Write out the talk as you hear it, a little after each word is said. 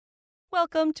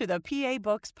Welcome to the PA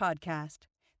Books Podcast.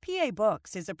 PA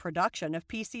Books is a production of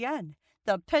PCN,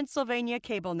 the Pennsylvania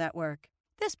Cable Network.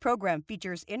 This program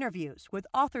features interviews with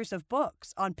authors of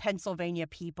books on Pennsylvania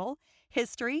people,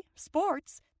 history,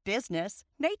 sports, business,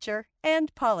 nature,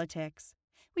 and politics.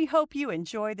 We hope you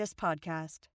enjoy this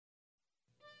podcast.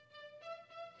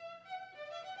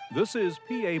 This is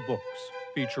PA Books,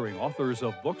 featuring authors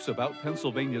of books about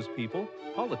Pennsylvania's people,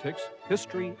 politics,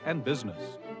 history, and business.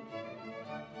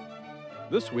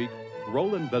 This week,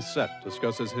 Roland Bessette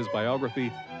discusses his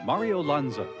biography, Mario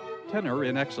Lanza, Tenor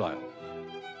in Exile.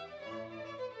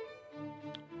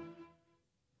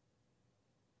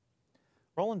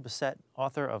 Roland Bessette,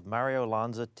 author of Mario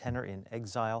Lanza, Tenor in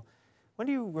Exile. When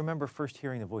do you remember first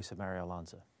hearing the voice of Mario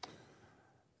Lanza? It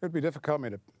would be difficult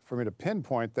for me to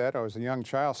pinpoint that. I was a young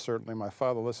child, certainly. My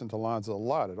father listened to Lanza a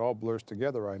lot. It all blurs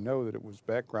together. I know that it was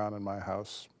background in my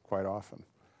house quite often.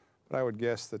 But I would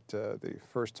guess that the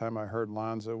first time I heard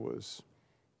Lanza was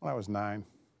when I was 9.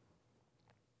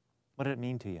 What did it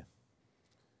mean to you?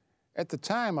 At the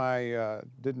time, I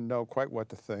didn't know quite what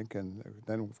to think. And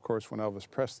then, of course, when Elvis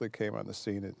Presley came on the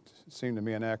scene, it seemed to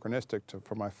me anachronistic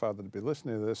for my father to be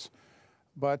listening to this.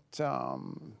 But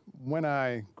when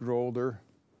I grew older,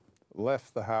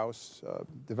 left the house,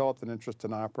 developed an interest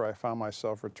in opera, I found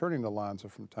myself returning to Lanza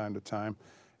from time to time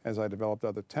as I developed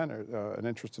an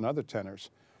interest in other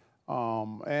tenors.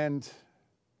 And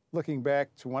looking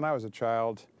back to when I was a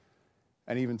child,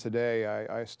 and even today,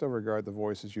 I still regard the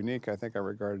voice as unique. I think I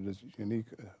regarded it as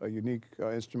a unique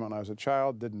instrument when I was a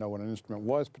child. Didn't know what an instrument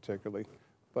was particularly,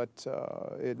 but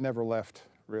it never left,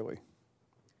 really.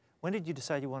 When did you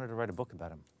decide you wanted to write a book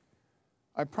about him?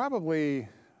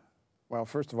 Well,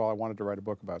 first of all, I wanted to write a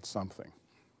book about something.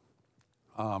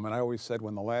 And I always said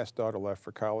when the last daughter left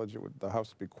for college, the house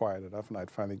would be quiet enough and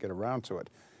I'd finally get around to it.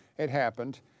 It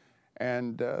happened.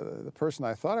 And the person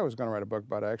I thought I was going to write a book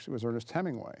about actually was Ernest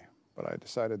Hemingway. But I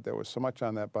decided there was so much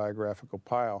on that biographical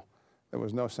pile, there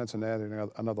was no sense in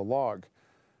adding another log.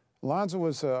 Lanza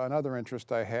was another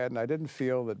interest I had, and I didn't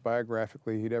feel that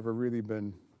biographically he'd ever really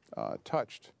been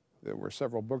touched. There were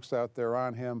several books out there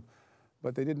on him,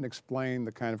 but they didn't explain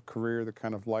the kind of career, the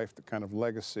kind of life, the kind of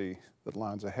legacy that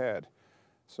Lanza had.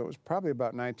 So it was probably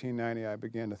about 1990 I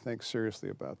began to think seriously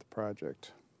about the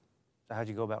project. So how'd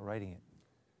you go about writing it?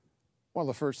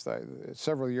 Well,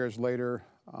 several years later,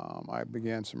 I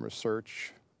began some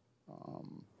research,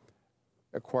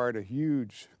 acquired a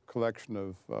huge collection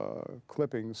of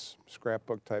clippings,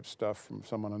 scrapbook type stuff from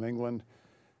someone in England,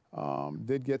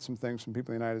 did get some things from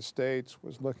people in the United States,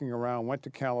 was looking around, went to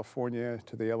California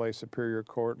to the LA Superior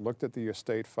Court, looked at the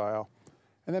estate file,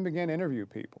 and then began to interview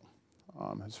people,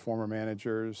 his former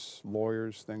managers,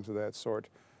 lawyers, things of that sort.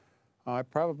 I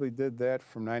probably did that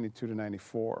from 92 to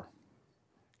 94.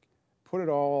 Put it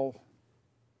all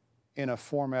in a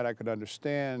format I could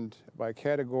understand by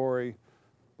category,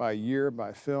 by year,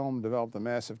 by film, developed a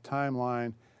massive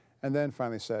timeline, and then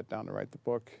finally sat down to write the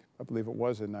book. I believe it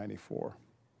was in 94.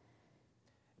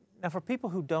 Now, for people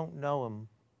who don't know him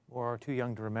or are too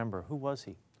young to remember, who was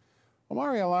he? Well,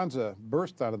 Mario Lanza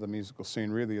burst out of the musical scene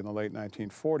really in the late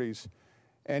 1940s,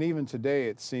 and even today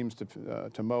it seems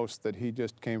to most that he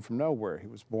just came from nowhere. He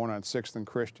was born on 6th and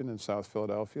Christian in South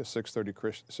Philadelphia,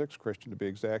 636 Christian to be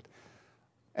exact,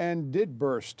 and did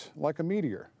burst like a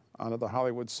meteor onto the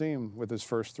Hollywood scene with his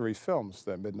first 3 films,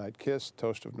 The Midnight Kiss,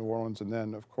 Toast of New Orleans, and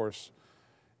then, of course,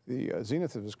 the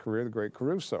zenith of his career, The Great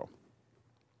Caruso.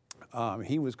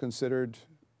 He was considered,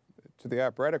 to the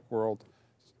operatic world,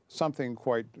 something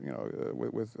quite,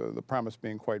 with the promise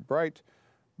being quite bright,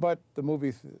 but the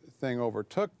movie thing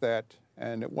overtook that,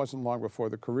 and it wasn't long before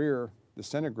the career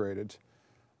disintegrated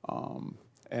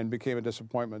and became a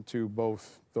disappointment to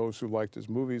both those who liked his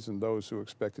movies and those who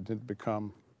expected him to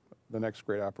become the next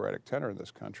great operatic tenor in this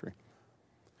country.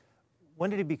 When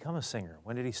did he become a singer?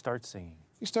 When did he start singing?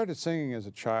 He started singing as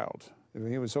a child.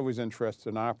 He was always interested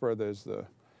in opera. There's the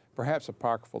perhaps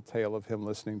apocryphal tale of him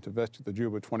listening to Vesta the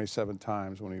Juba 27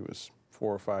 times when he was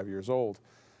 4 or 5 years old.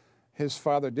 His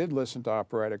father did listen to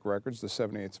operatic records, the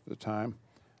 78s of the time.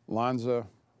 Lanza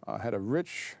had a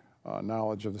rich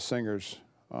knowledge of the singers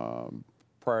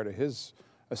prior to his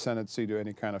ascendancy to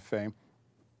any kind of fame.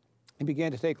 He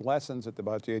began to take lessons at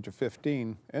about the age of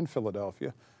 15 in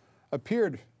Philadelphia,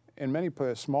 appeared in many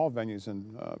small venues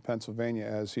in Pennsylvania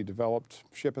as he developed,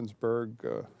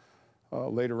 Shippensburg,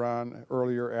 later on,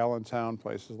 earlier Allentown,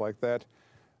 places like that.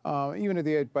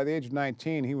 Even by the age of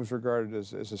 19, he was regarded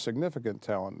as a significant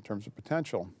talent in terms of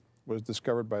potential. Was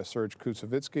discovered by Serge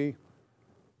Koussevitzky,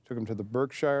 took him to the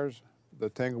Berkshires, the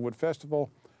Tanglewood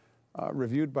Festival,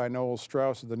 reviewed by Noel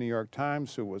Strauss of the New York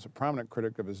Times, who was a prominent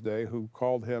critic of his day, who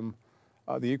called him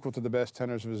the equal to the best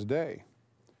tenors of his day.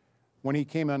 When he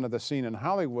came onto the scene in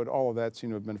Hollywood, all of that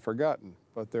seemed to have been forgotten,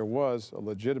 but there was a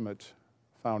legitimate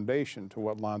foundation to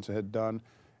what Lanza had done,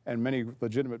 and many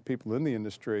legitimate people in the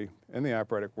industry, in the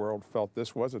operatic world, felt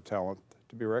this was a talent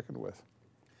to be reckoned with.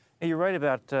 You're right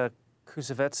about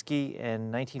Koussevitzky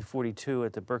in 1942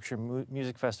 at the Berkshire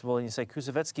Music Festival, and you say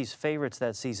Koussevitzky's favorites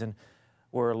that season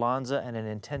were Lanza and an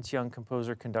intense young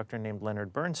composer-conductor named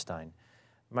Leonard Bernstein.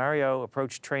 Mario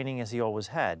approached training as he always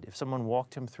had. If someone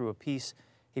walked him through a piece,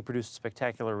 he produced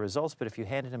spectacular results, but if you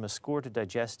handed him a score to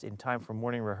digest in time for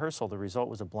morning rehearsal, the result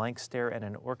was a blank stare and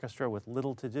an orchestra with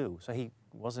little to do. So he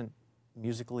wasn't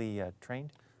musically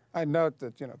trained? I note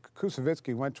that,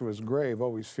 Koussevitzky went to his grave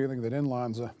always feeling that in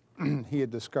Lanza he had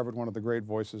discovered one of the great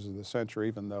voices of the century,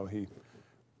 even though he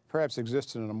perhaps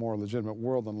existed in a more legitimate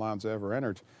world than Lanza ever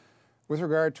entered. With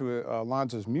regard to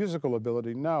Lanza's musical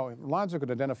ability, no, Lanza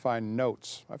could identify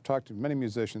notes. I've talked to many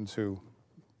musicians who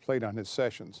played on his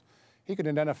sessions. He could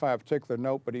identify a particular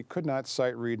note, but he could not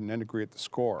sight read and integrate the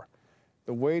score.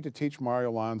 The way to teach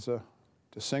Mario Lanza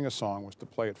to sing a song was to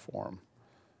play it for him.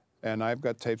 And I've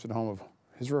got tapes at home of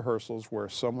his rehearsals where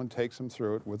someone takes him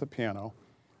through it with a piano.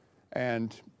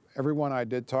 And everyone I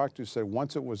did talk to said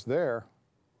once it was there,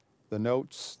 the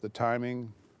notes, the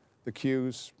timing, the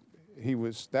cues,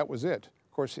 that was it.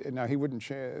 Of course, now he wouldn't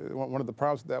change. One of the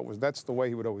problems with that was that's the way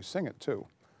he would always sing it too.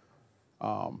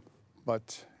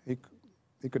 But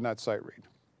he could not sight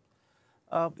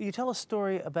read. You tell a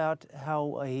story about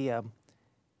how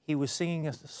he was singing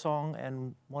a song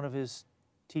and one of his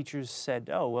teachers said,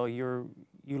 "Oh, well, you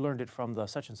learned it from the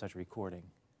such and such recording."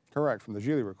 Correct, from the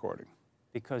Gigli recording.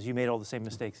 Because you made all the same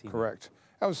mistakes he made. Correct.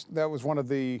 That was one of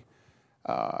the.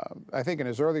 I think in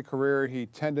his early career, he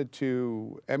tended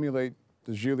to emulate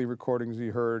the Gigli recordings he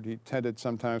heard. He tended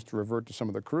sometimes to revert to some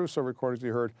of the Caruso recordings he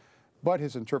heard, but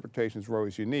his interpretations were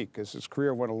always unique. As his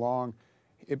career went along,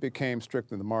 it became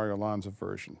strictly the Mario Lanza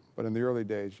version. But in the early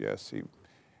days, yes,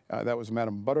 that was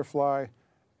Madame Butterfly,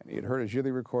 and he had heard a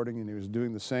Gigli recording, and he was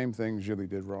doing the same thing Gigli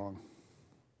did wrong.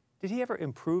 Did he ever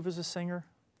improve as a singer?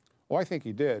 Oh, I think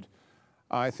he did.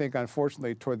 I think,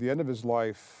 unfortunately, toward the end of his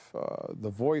life, the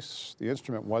voice, the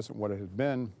instrument wasn't what it had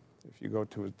been. If you go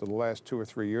to the last 2 or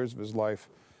 3 years of his life,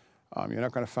 you're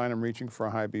not going to find him reaching for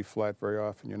a high B flat very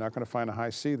often. You're not going to find a high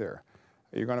C there.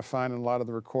 You're going to find in a lot of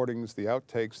the recordings, the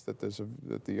outtakes,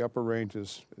 that the upper range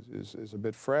is a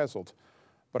bit frazzled.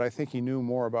 But I think he knew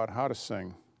more about how to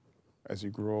sing as he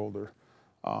grew older.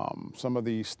 Some of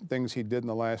these things he did in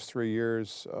the last 3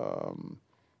 years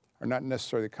are not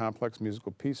necessarily complex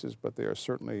musical pieces, but they are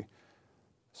certainly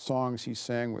songs he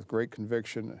sang with great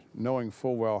conviction, knowing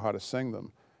full well how to sing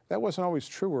them. That wasn't always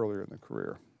true earlier in the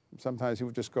career. Sometimes he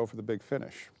would just go for the big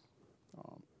finish,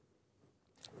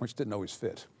 which didn't always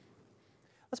fit.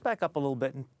 Let's back up a little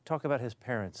bit and talk about his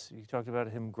parents. You talked about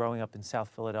him growing up in South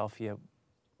Philadelphia,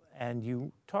 and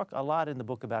you talk a lot in the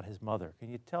book about his mother. Can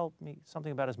you tell me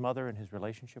something about his mother and his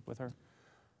relationship with her?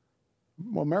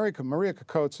 Well, Maria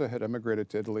Cocozza had emigrated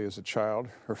to Italy as a child.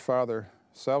 Her father,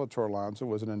 Salvatore Lanza,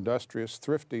 was an industrious,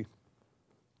 thrifty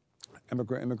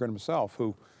immigrant himself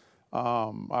who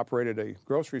operated a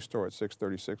grocery store at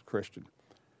 636 Christian.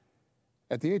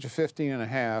 At the age of 15 and a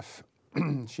half,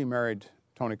 she married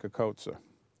Tony Cocozza,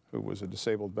 who was a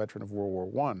disabled veteran of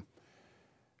World War I.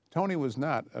 Tony was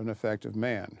not an effective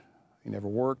man. He never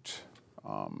worked.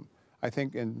 I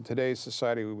think in today's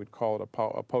society we would call it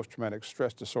a post-traumatic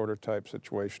stress disorder type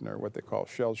situation, or what they call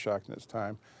shell shock in his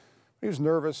time. He was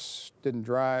nervous, didn't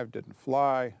drive, didn't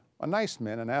fly. A nice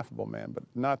man, an affable man, but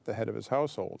not the head of his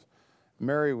household.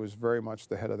 Mary was very much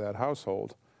the head of that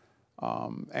household.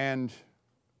 And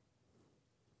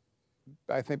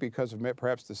I think because of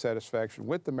perhaps the satisfaction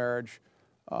with the marriage,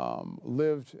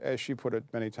 lived, as she put it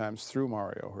many times, through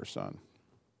Mario, her son.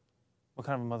 What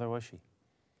kind of a mother was she?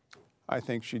 I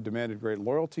think she demanded great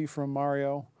loyalty from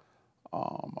Mario.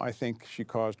 I think she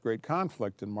caused great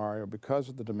conflict in Mario because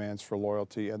of the demands for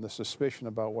loyalty and the suspicion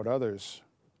about what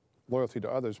loyalty to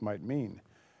others might mean.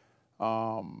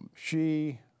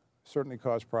 She certainly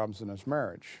caused problems in his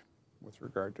marriage with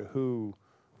regard to who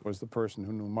was the person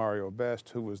who knew Mario best,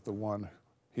 who was the one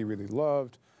he really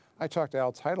loved. I talked to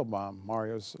Al Teitelbaum,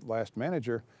 Mario's last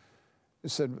manager, who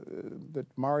said that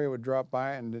Mario would drop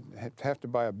by and have to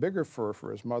buy a bigger fur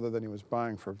for his mother than he was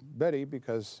buying for Betty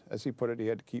because, as he put it, he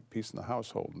had to keep peace in the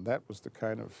household. And that was the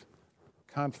kind of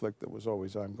conflict that was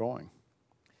always ongoing.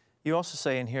 You also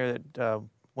say in here that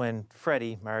when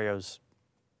Freddie, Mario's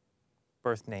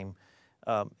birth name,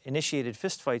 initiated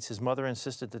fistfights, his mother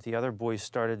insisted that the other boys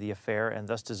started the affair and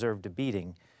thus deserved a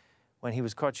beating. When he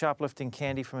was caught shoplifting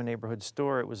candy from a neighborhood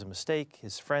store, it was a mistake.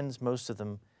 His friends, most of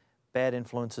them bad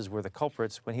influences were the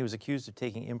culprits. When he was accused of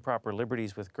taking improper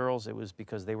liberties with girls, it was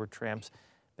because they were tramps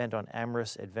bent on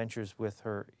amorous adventures with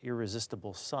her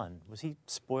irresistible son. Was he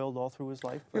spoiled all through his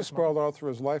life? He was spoiled all through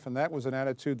his life, and that was an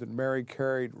attitude that Mary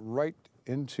carried right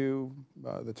into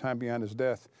the time beyond his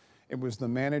death. It was the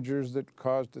managers that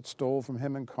stole from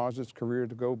him and caused his career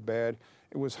to go bad.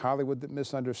 It was Hollywood that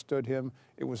misunderstood him.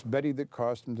 It was Betty that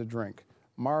caused him to drink.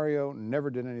 Mario never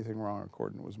did anything wrong,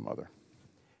 according to his mother.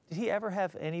 Did he ever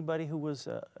have anybody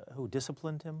who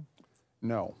disciplined him?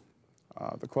 No.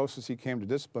 The closest he came to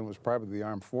discipline was probably the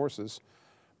armed forces,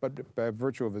 but by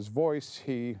virtue of his voice,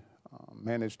 he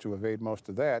managed to evade most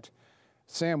of that.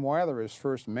 Sam Weiler, his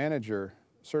first manager,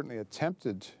 certainly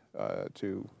attempted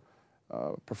to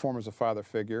perform as a father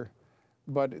figure,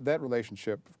 but that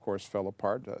relationship, of course, fell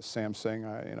apart. Sam saying,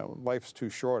 life's too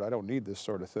short, I don't need this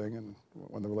sort of thing, and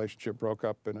when the relationship broke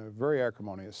up in a very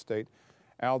acrimonious state,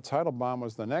 Al Teitelbaum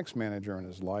was the next manager in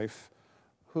his life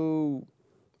who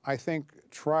I think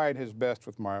tried his best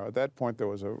with Mario. At that point, there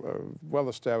was a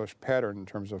well-established pattern in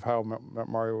terms of how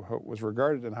Mario was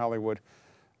regarded in Hollywood,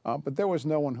 but there was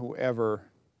no one who ever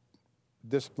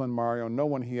disciplined Mario, no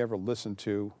one he ever listened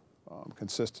to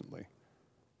consistently.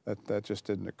 That just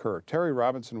didn't occur. Terry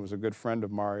Robinson was a good friend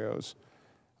of Mario's,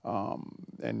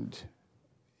 and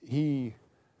he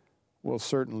will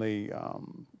certainly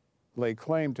lay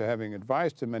claim to having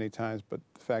advised him many times, but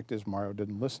the fact is Mario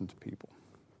didn't listen to people.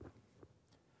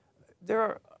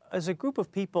 There is a group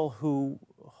of people who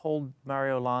hold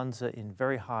Mario Lanza in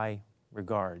very high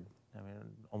regard. I mean,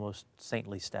 almost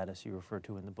saintly status you refer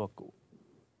to in the book.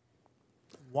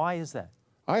 Why is that?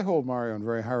 I hold Mario in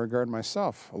very high regard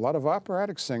myself. A lot of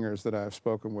operatic singers that I've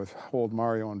spoken with hold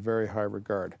Mario in very high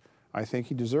regard. I think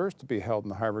he deserves to be held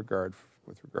in high regard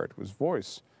with regard to his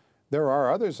voice. There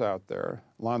are others out there,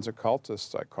 Lanza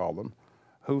cultists I call them,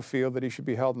 who feel that he should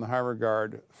be held in high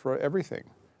regard for everything,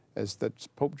 as that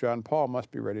Pope John Paul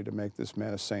must be ready to make this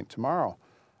man a saint tomorrow.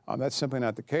 That's simply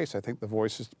not the case. I think the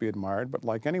voice is to be admired, but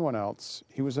like anyone else,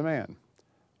 he was a man.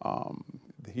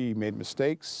 He made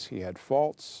mistakes, he had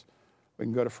faults. We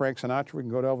can go to Frank Sinatra, we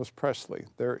can go to Elvis Presley.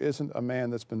 There isn't a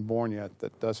man that's been born yet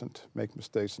that doesn't make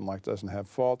mistakes in life, doesn't have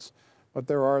faults, but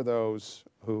there are those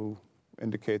who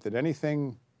indicate that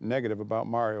anything negative about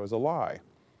Mario is a lie.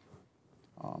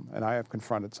 And I have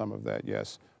confronted some of that,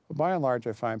 yes. But by and large,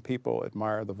 I find people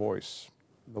admire the voice,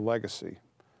 the legacy.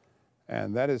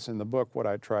 And that is in the book what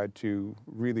I tried to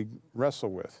really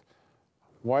wrestle with.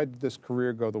 Why did this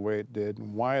career go the way it did,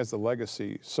 and why is the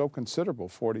legacy so considerable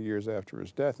 40 years after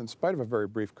his death, in spite of a very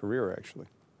brief career, actually?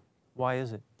 Why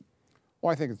is it?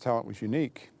 Well, I think the talent was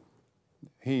unique.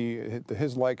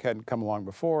 His like hadn't come along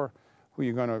before. Who are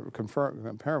you going to compare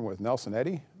him with? Nelson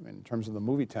Eddy, in terms of the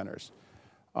movie tenors.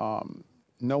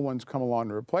 No one's come along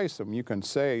to replace him. You can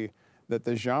say that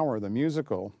the genre, the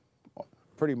musical,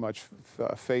 pretty much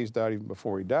phased out even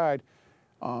before he died,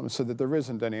 so that there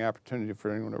isn't any opportunity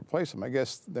for anyone to replace him. I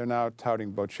guess they're now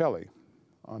touting Bocelli.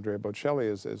 Andrea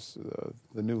Bocelli is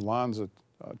the new Lanza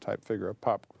type figure, a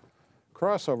pop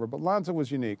crossover, but Lanza was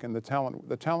unique, and the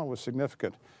talent was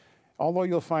significant. Although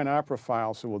you'll find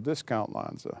operaphiles who will discount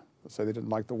Lanza, say they didn't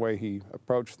like the way he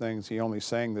approached things. He only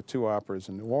sang the 2 operas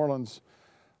in New Orleans.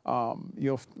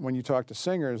 When you talk to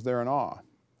singers, they're in awe.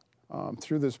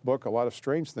 Through this book, a lot of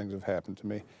strange things have happened to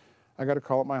me. I got a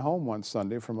call at my home one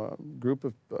Sunday from a group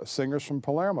of singers from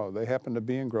Palermo. They happened to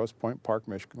be in Grosse Pointe Park,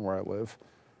 Michigan, where I live.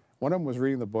 One of them was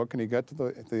reading the book, and he got to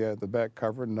the back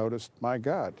cover and noticed, my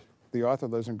God, the author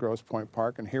lives in Grosse Pointe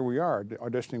Park, and here we are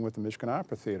auditioning with the Michigan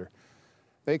Opera Theater.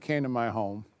 They came to my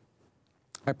home.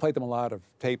 I played them a lot of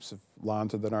tapes of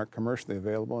Lanza that aren't commercially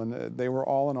available, and they were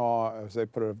all in awe, as they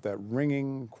put it, of that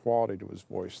ringing quality to his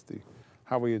voice,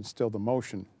 how he instilled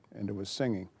emotion into his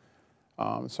singing.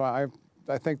 So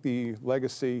I think the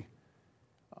legacy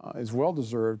is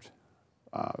well-deserved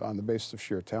on the basis of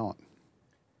sheer talent.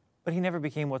 But he never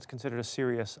became what's considered a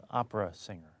serious opera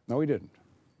singer. No, he didn't.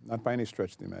 Not by any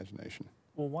stretch of the imagination.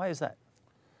 Well, why is that?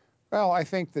 Well, I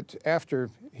think that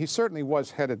he certainly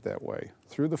was headed that way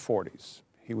through the 40s.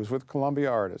 He was with Columbia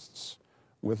artists,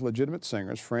 with legitimate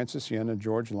singers, Francis Yin and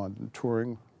George London,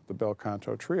 touring the Bel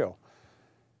Canto Trio.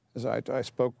 As I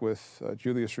spoke with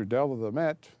Julius Rudel of the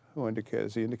Met, who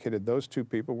indicated those 2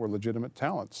 people were legitimate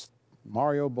talents.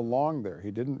 Mario belonged there.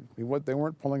 They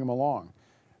weren't pulling him along.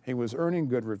 He was earning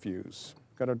good reviews.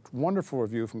 Got a wonderful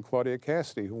review from Claudia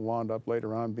Cassidy, who wound up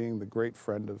later on being the great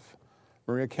friend of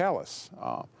Maria Callas.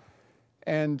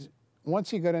 And once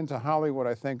he got into Hollywood,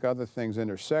 I think other things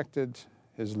intersected.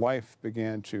 His life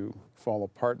began to fall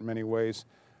apart in many ways.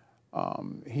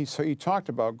 He talked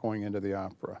about going into the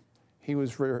opera.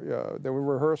 There were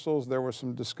rehearsals. There was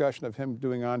some discussion of him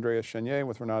doing Andrea Chenier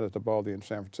with Renata Tebaldi in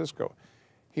San Francisco.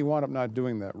 He wound up not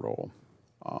doing that role.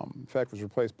 In fact, was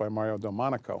replaced by Mario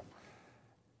Delmonico.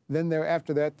 Then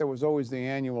after that, there was always the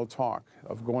annual talk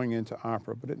of going into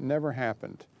opera, but it never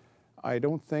happened. I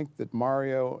don't think that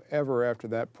Mario ever after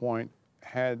that point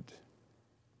had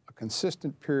a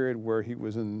consistent period where he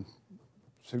was in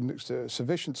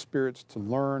sufficient spirits to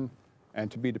learn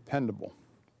and to be dependable.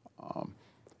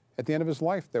 At the end of his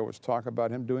life, there was talk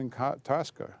about him doing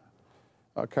Tosca,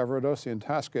 Cavaradossi and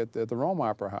Tosca at the Rome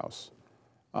Opera House.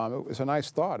 It was a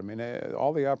nice thought. I mean,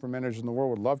 all the opera managers in the world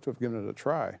would love to have given it a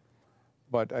try.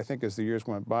 But I think as the years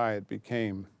went by, it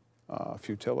became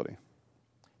futility.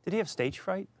 Did he have stage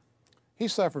fright? He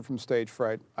suffered from stage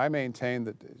fright. I maintain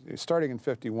that starting in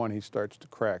 51, he starts to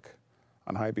crack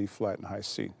on high B flat and high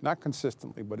C. Not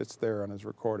consistently, but it's there on his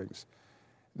recordings.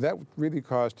 That really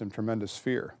caused him tremendous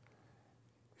fear.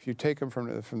 If you take him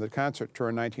from the concert tour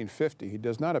in 1950, he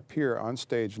does not appear on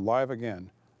stage live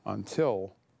again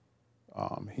until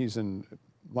he's in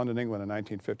London, England in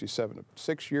 1957.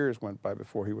 6 years went by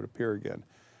before he would appear again.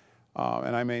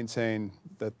 And I maintain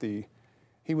that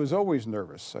he was always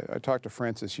nervous. I talked to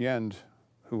Frances Yend,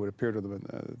 who would appear to them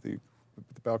in the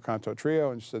Bel Canto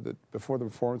Trio, and she said that before the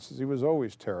performances he was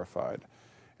always terrified.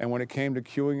 And when it came to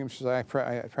cueing him, she said, I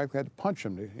practically had to punch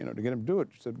him to get him to do it.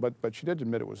 She said, but she did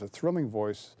admit it was a thrilling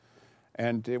voice,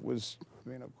 and it was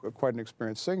quite an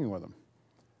experience singing with him.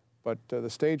 But the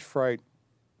stage fright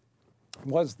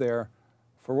was there.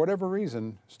 For whatever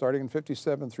reason, starting in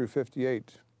 57 through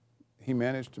 58, he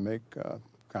managed to make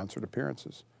concert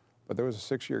appearances. But there was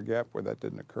a 6-year gap where that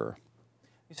didn't occur.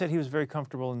 You said he was very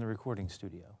comfortable in the recording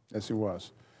studio. Yes, he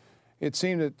was. It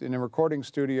seemed that in a recording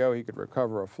studio he could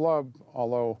recover a flub,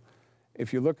 although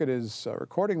if you look at his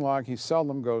recording log, he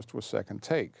seldom goes to a second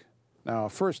take. Now, a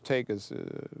first take is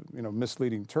a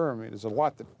misleading term. There's a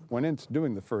lot that went into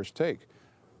doing the first take.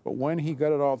 But when he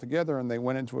got it all together and they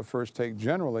went into a first take,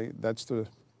 generally, that's the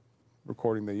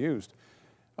recording they used.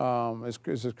 As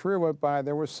his career went by,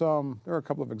 there were a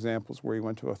couple of examples where he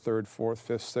went to a third, fourth,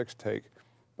 fifth, sixth take,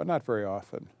 but not very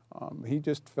often. He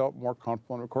just felt more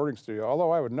comfortable in a recording studio. Although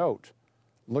I would note,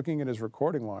 looking at his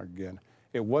recording log again,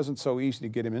 it wasn't so easy to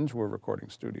get him into a recording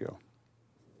studio.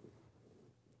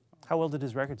 How well did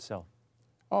his records sell?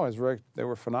 Oh, they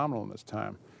were phenomenal in this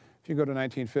time. If you go to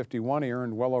 1951, he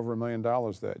earned well over $1 million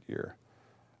that year.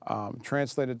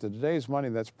 Translated to today's money,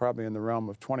 that's probably in the realm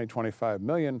of 25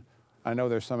 million. I know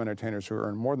there's some entertainers who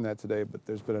earn more than that today, but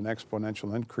there's been an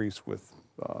exponential increase with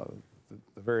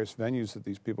the various venues that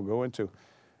these people go into.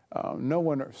 No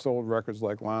one sold records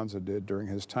like Lanza did during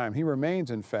his time. He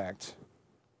remains, in fact,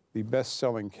 the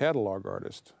best-selling catalog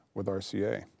artist with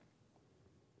RCA.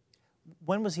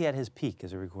 When was he at his peak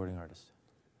as a recording artist?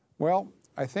 Well,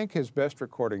 I think his best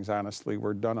recordings, honestly,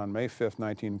 were done on May 5th,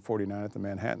 1949 at the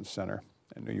Manhattan Center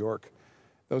in New York.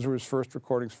 Those were his first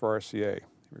recordings for RCA.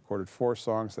 He recorded 4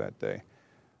 songs that day.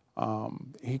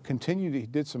 He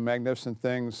did some magnificent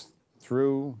things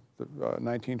through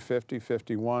 1950,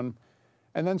 51,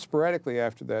 and then sporadically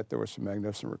after that there were some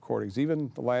magnificent recordings.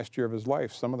 Even the last year of his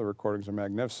life, some of the recordings are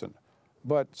magnificent,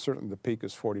 but certainly the peak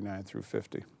is 49 through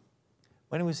 50.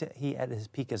 When was he at his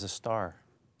peak as a star?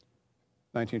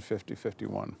 1950,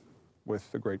 51,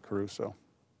 with the great Caruso.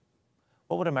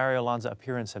 What would a Mario Lanza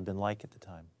appearance have been like at the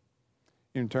time?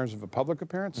 In terms of a public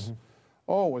appearance? Mm-hmm.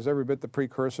 Oh, it was every bit the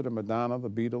precursor to Madonna, the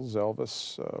Beatles,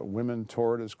 Elvis. Women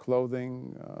tore at his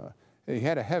clothing. He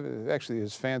had actually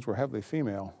his fans were heavily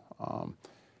female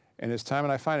in his time,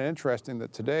 and I find it interesting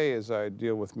that today, as I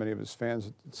deal with many of his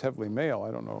fans, it's heavily male.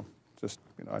 I don't know,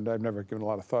 I've never given a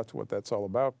lot of thought to what that's all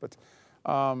about, but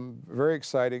very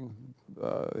exciting.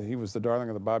 He was the darling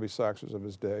of the Bobby Soxers of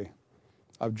his day.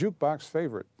 A jukebox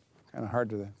favorite. Kind of hard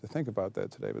to think about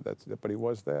that today, but he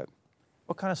was that.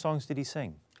 What kind of songs did he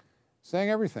sing?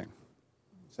 Sang everything.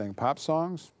 Sang pop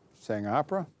songs, sang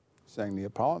opera, sang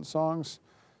Neapolitan songs,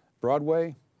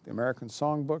 Broadway, the American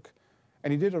Songbook,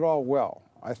 and he did it all well.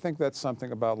 I think that's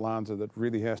something about Lanza that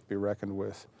really has to be reckoned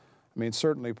with. I mean,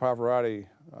 certainly Pavarotti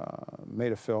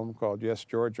made a film called Yes,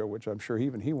 Giorgio, which I'm sure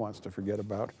even he wants to forget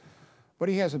about, but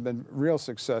he hasn't been real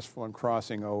successful in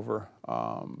crossing over.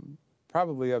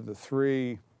 Probably of the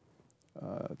 3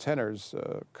 tenors,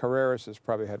 Carreras has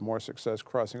probably had more success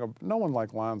crossing over. No one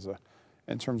like Lanza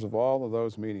in terms of all of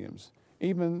those mediums.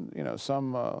 Even,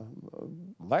 some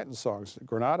Latin songs.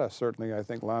 Granada, certainly, I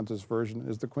think Lanza's version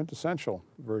is the quintessential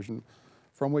version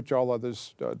from which all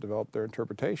others developed their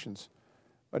interpretations.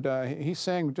 But he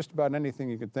sang just about anything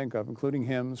you could think of, including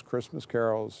hymns, Christmas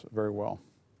carols, very well.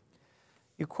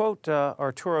 You quote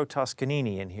Arturo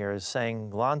Toscanini in here as saying,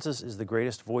 Lanza's is the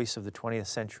greatest voice of the 20th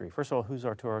century. First of all, who's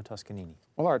Arturo Toscanini?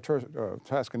 Well, Arturo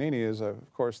Toscanini is,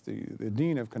 of course, the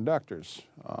dean of conductors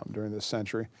during this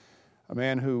century, a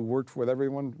man who worked with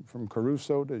everyone from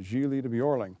Caruso to Gigli to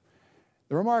Bjorling.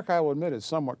 The remark, I will admit, is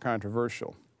somewhat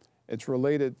controversial. It's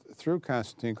related through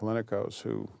Konstantin Kallinikos,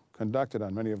 who conducted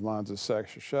on many of Lanza's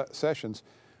sessions,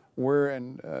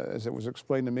 wherein, as it was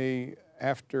explained to me,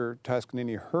 after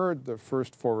Toscanini heard the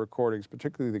first 4 recordings,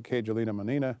 particularly the Che Gelina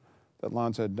Manina that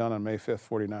Lanza had done on May 5th,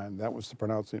 49, that was the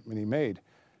pronouncement he made.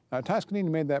 Now,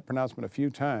 Toscanini made that pronouncement a few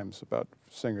times about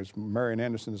singers. Marian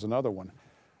Anderson is another one.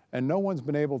 And no one's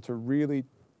been able to really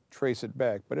trace it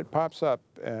back, but it pops up,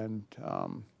 and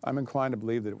I'm inclined to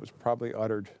believe that it was probably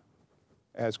uttered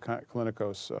as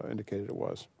Kallinikos indicated it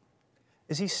was.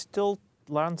 Is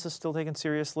Lanza still taken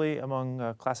seriously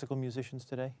among classical musicians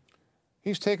today?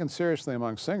 He's taken seriously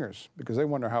among singers because they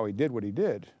wonder how he did what he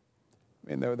did. I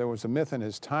mean, there was a myth in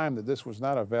his time that this was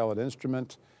not a valid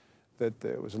instrument, that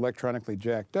it was electronically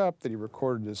jacked up, that he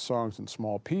recorded his songs in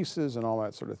small pieces and all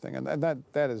that sort of thing. And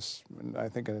that is, I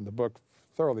think in the book,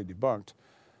 thoroughly debunked.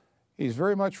 He's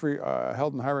very much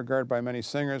held in high regard by many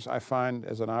singers. I find,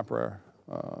 as an opera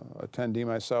attendee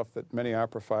myself, that many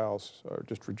operophiles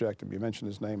just reject him. You mention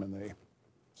his name and they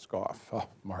scoff. Oh,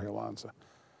 Mario Lanza.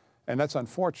 And that's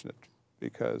unfortunate,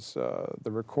 because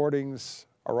the recordings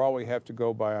are all we have to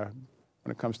go by when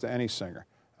it comes to any singer.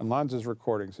 And Lanza's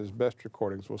recordings, his best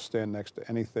recordings, will stand next to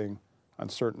anything on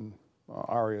certain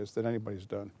arias that anybody's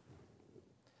done.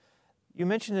 You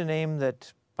mentioned a name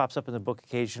that pops up in the book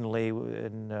occasionally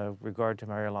in regard to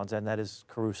Mario Lanza, and that is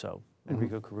Caruso,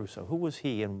 Enrico Caruso. Who was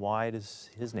he, and why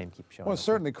does his name keep showing up? Well,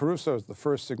 certainly Caruso is the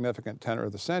first significant tenor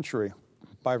of the century,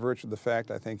 by virtue of the fact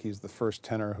I think he's the first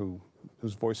tenor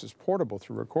whose voice is portable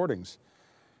through recordings.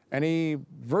 And he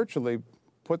virtually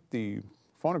put the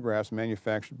phonographs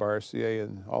manufactured by RCA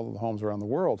in all of the homes around the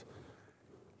world.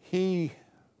 He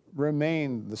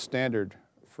remained the standard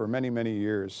for many, many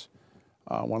years.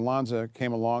 When Lanza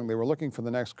came along, they were looking for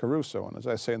the next Caruso. And as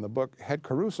I say in the book, had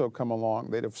Caruso come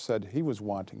along, they'd have said he was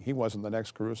wanting. He wasn't the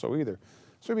next Caruso either.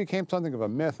 So he became something of a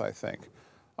myth, I think.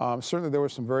 Certainly there were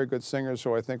some very good singers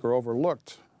who I think are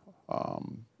overlooked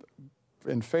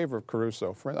in favor of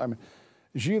Caruso.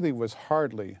 Gigli was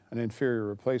hardly an inferior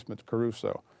replacement to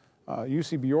Caruso.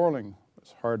 Jussi Bjorling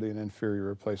was hardly an inferior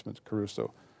replacement to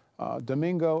Caruso.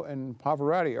 Domingo and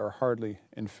Pavarotti are hardly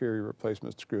inferior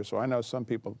replacements to Caruso. I know some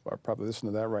people are probably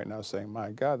listening to that right now saying,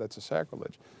 my God, that's a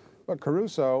sacrilege. But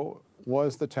Caruso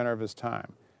was the tenor of his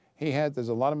time. There's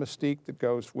a lot of mystique that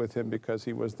goes with him because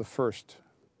he was the first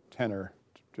tenor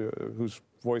whose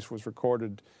voice was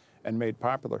recorded and made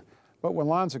popular. But when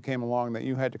Lanza came along, that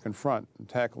you had to confront and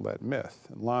tackle that myth.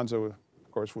 And Lanza,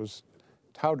 of course, was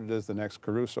touted as the next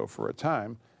Caruso for a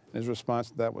time. And his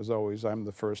response to that was always, I'm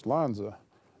the first Lanza.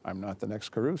 I'm not the next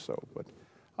Caruso. But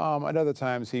at other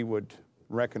times, he would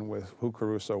reckon with who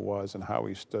Caruso was and how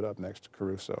he stood up next to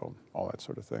Caruso, all that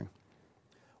sort of thing.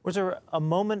 Was there a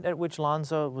moment at which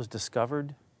Lanza was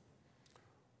discovered?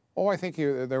 Oh, I think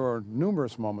there were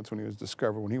numerous moments when he was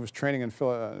discovered. When he was training in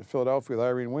Philadelphia with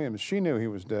Irene Williams, she knew he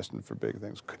was destined for big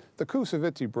things. The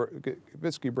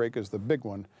Koussevitzky break is the big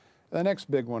one. The next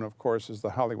big one, of course, is the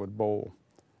Hollywood Bowl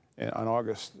during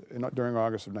August of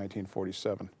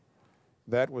 1947.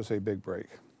 That was a big break.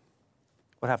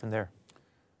 What happened there?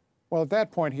 Well, at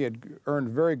that point, he had earned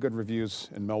very good reviews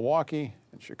in Milwaukee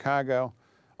and Chicago.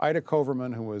 Ida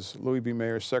Koverman, who was Louis B.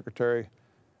 Mayer's secretary,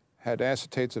 had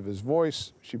acetates of his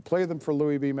voice. She played them for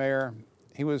Louis B. Mayer.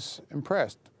 He was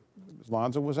impressed.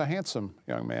 Lanza was a handsome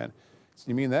young man. So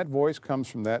you mean that voice comes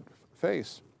from that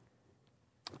face?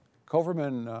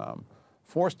 Koverman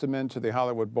forced him into the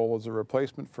Hollywood Bowl as a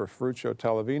replacement for Ferruccio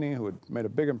Talavini, who had made a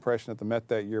big impression at the Met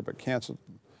that year but canceled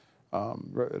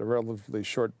at a relatively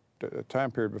short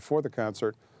time period before the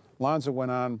concert. Lanza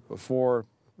went on before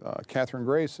Catherine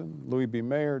Grayson, Louis B.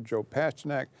 Mayer, Joe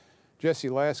Pasternak, Jesse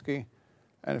Lasky.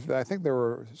 And I think there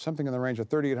were something in the range of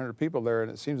 3,800 people there, and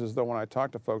it seems as though when I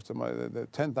talked to folks, the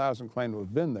 10,000 claimed to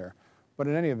have been there. But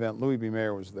in any event, Louis B.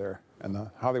 Mayer was there, and the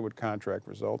Hollywood contract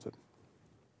resulted.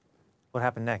 What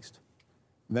happened next?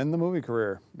 Then the movie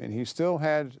career. I mean, he still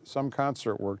had some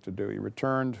concert work to do. He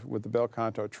returned with the Bel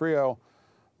Canto Trio,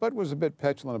 but was a bit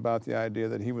petulant about the idea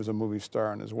that he was a movie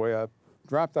star on his way up.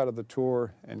 Dropped out of the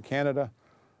tour in Canada,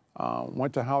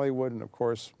 went to Hollywood, and of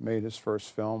course made his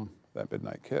first film, That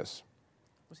Midnight Kiss.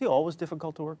 Was he always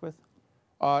difficult to work with?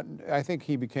 I think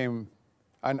he became,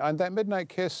 on That Midnight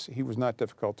Kiss, he was not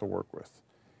difficult to work with.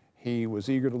 He was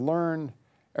eager to learn.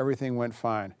 Everything went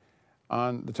fine.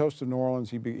 On The Toast of New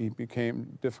Orleans, he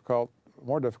became difficult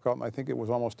more difficult, and I think it was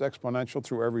almost exponential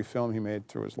through every film he made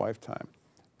through his lifetime.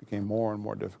 It became more and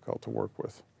more difficult to work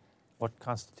with. What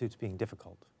constitutes being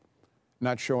difficult?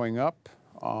 Not showing up,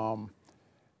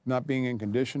 not being in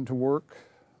condition to work,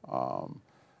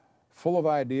 full of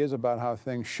ideas about how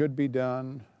things should be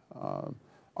done,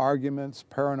 arguments,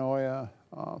 paranoia.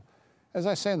 As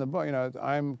I say in the book,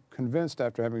 I'm convinced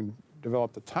after having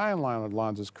developed the timeline of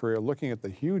Lanza's career, looking at the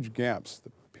huge gaps,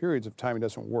 the periods of time he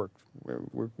doesn't work,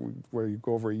 where you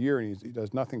go over a year and he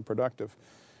does nothing productive,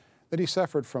 that he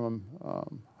suffered from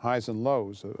highs and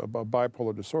lows, a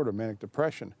bipolar disorder, manic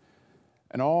depression.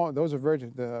 And all those are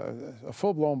a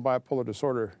full-blown bipolar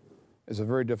disorder is a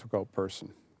very difficult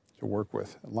person to work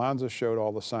with. Lanza showed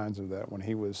all the signs of that when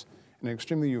he was in an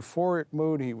extremely euphoric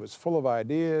mood. He was full of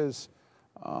ideas,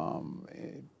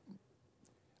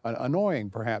 annoying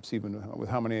perhaps even with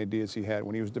how many ideas he had.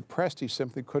 When he was depressed, he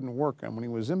simply couldn't work. And when he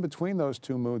was in between those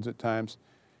two moods at times,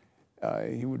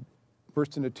 he would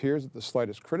burst into tears at the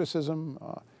slightest criticism.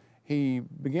 He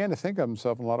began to think of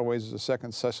himself in a lot of ways as a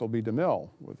second Cecil B. DeMille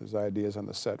with his ideas on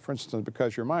the set. For instance,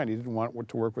 Because You're Mine, he didn't want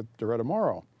to work with Doretta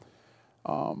Morrow.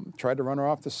 Tried to run her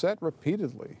off the set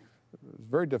repeatedly. It was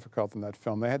very difficult in that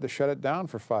film. They had to shut it down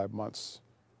for 5 months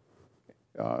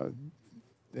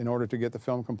in order to get the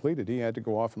film completed. He had to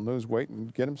go off and lose weight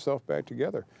and get himself back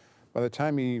together. By the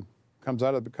time he comes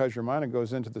out of Because You're Mine and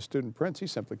goes into The Student Prince, he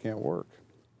simply can't work,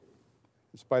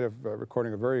 in spite of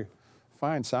recording a very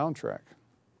fine soundtrack.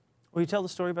 Will you tell the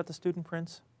story about The Student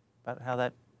Prince, about how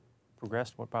that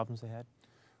progressed, what problems they had?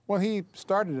 Well, he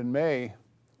started in May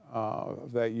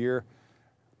of that year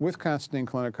with Konstantin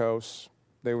Klinikos.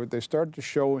 They started to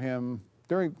show him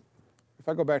if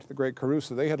I go back to the great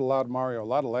Caruso, they had allowed Mario a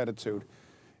lot of latitude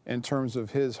in terms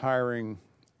of his hiring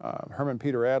Herman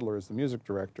Peter Adler as the music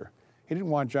director. He didn't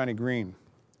want Johnny Green,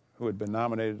 who had been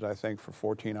nominated, I think, for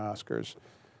 14 Oscars,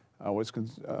 was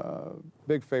a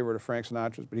big favorite of Frank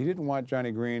Sinatra's, but he didn't want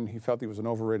Johnny Green. He felt he was an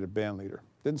overrated band leader.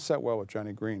 Didn't set well with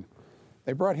Johnny Green.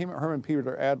 They brought Herman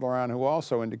Peter Adler on, who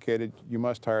also indicated, you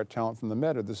must hire talent from the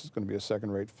Met or this is going to be a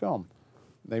second-rate film.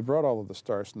 They brought all of the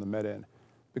stars from the Met in.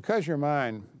 Because You're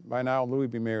Mine, by now Louis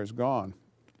B. Mayer is gone,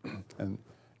 and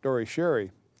Dore Schary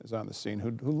is on the scene,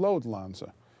 who loathed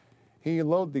Lanza. He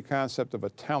loathed the concept of a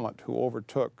talent who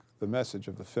overtook the message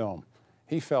of the film.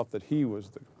 He felt that he was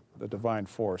the divine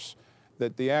force,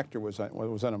 that the actor was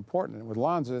unimportant. And with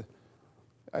Lanza,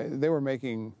 they were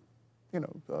making,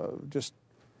 just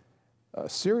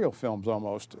serial films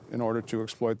almost in order to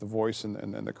exploit the voice and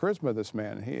the charisma of this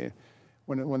man.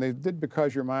 When they did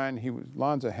Because You're Mine,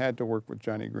 Lanza had to work with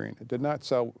Johnny Green. It did not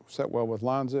set well with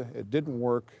Lanza. It didn't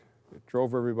work. It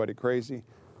drove everybody crazy.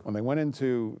 When they went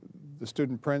into The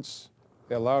Student Prince,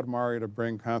 they allowed Mario to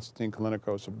bring Konstantin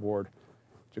Klinikos aboard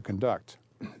to conduct.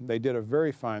 They did a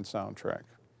very fine soundtrack.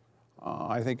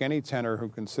 I think any singer who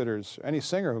considers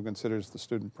The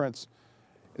Student Prince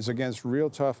is against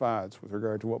real tough odds with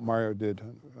regard to what Mario did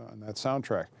on that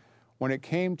soundtrack. When it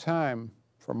came time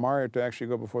for Mario to actually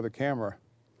go before the camera,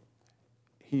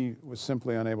 he was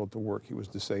simply unable to work. He was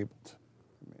disabled.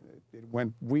 It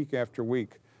went week after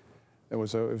week. It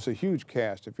was a huge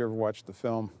cast. If you ever watched the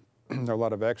film, there are a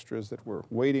lot of extras that were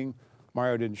waiting.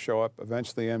 Mario didn't show up.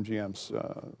 Eventually, MGM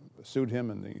sued him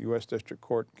in the U.S. District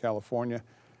Court in California,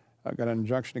 got an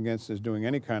injunction against his doing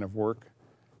any kind of work,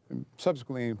 and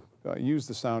subsequently used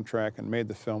the soundtrack and made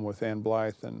the film with Ann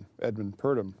Blyth and Edmund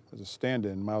Purdom as a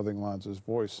stand-in, mouthing Lanza's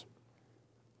voice.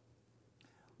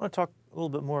 I want to talk a little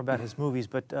bit more about his movies,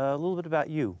 but a little bit about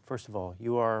you, first of all.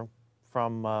 You are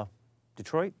from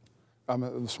Detroit? I'm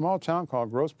in a small town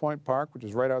called Grosse Pointe Park, which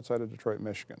is right outside of Detroit,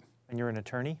 Michigan. And you're an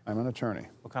attorney? I'm an attorney.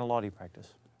 What kind of law do you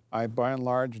practice? I, by and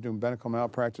large, do medical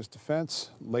malpractice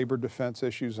defense, labor defense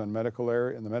issues in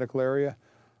the medical area,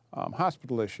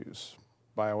 hospital issues,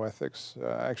 bioethics.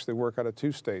 I actually work out of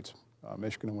 2 states,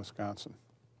 Michigan and Wisconsin.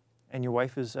 And your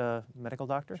wife is a medical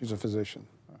doctor? She's a physician.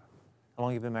 How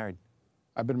long have you been married?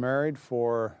 I've been married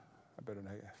for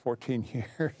 14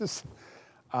 years.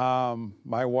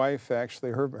 My wife,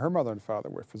 actually, her mother and father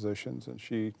were physicians, and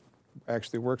she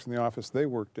actually works in the office they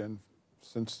worked in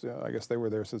since, I guess they were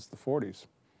there since the 40s.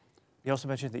 You also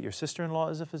mentioned that your sister-in-law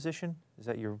is a physician. Is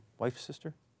that your wife's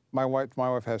sister? My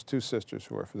wife has 2 sisters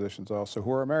who are physicians also,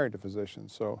 who are married to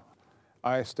physicians, so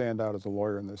I stand out as a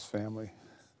lawyer in this family.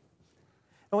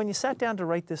 And when you sat down to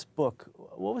write this book,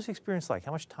 what was the experience like?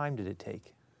 How much time did it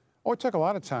take? Oh, it took a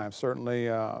lot of time, certainly.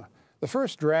 The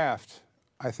first draft,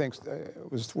 I think,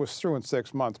 was through in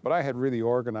 6 months, but I had really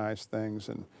organized things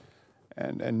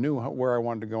and knew where I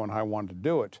wanted to go and how I wanted to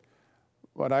do it.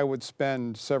 But I would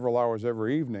spend several hours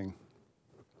every evening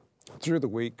through the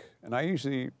week, and I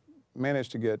usually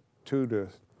managed to get 2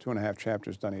 to 2.5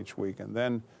 chapters done each week. And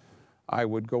then I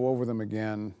would go over them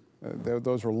again.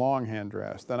 Those were longhand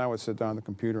drafts. Then I would sit down at the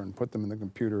computer and put them in the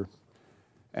computer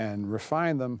and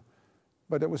refine them.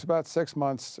 But it was about 6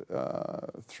 months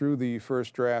through the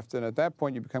first draft, and at that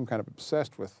point you become kind of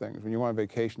obsessed with things. When you go on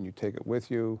vacation, you take it with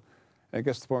you, and it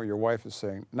gets to the point where your wife is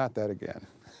saying, not that again.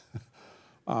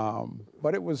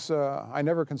 But it was, I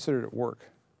never considered it work.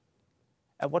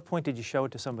 At what point did you show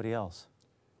it to somebody else?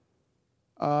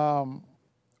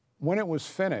 When it was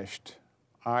finished,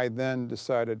 I then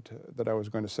decided that I was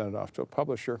going to send it off to a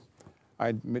publisher.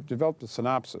 I developed a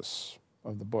synopsis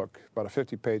of the book, about a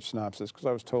 50-page synopsis, because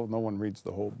I was told no one reads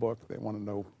the whole book. They want to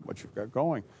know what you've got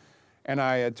going. And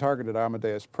I had targeted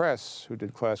Amadeus Press, who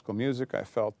did classical music. I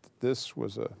felt that this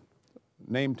was a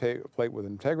nameplate with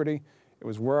integrity. It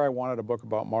was where I wanted a book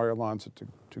about Mario Lanza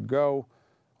to go,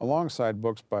 alongside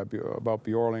books about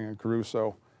Bjorling and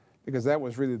Caruso, because that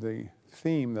was really the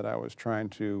theme that I was trying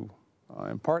to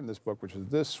impart in this book, which is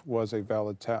this was a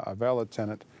valid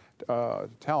talent,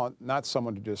 not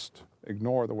someone to just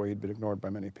ignore the way he'd been ignored by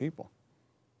many people.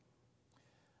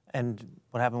 And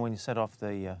what happened when you sent off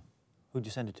who'd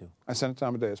you send it to? I sent it to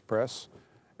Amadeus Press,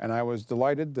 and I was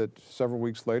delighted that several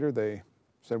weeks later they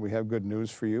said, we have good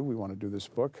news for you, we want to do this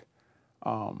book.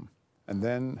 And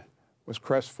then was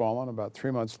crestfallen about 3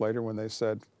 months later when they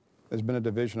said, there's been a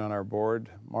division on our board.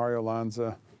 Mario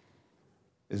Lanza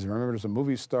is remembered as a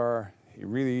movie star. He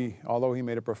really, although he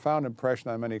made a profound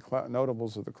impression on many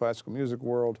notables of the classical music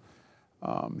world,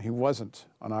 he wasn't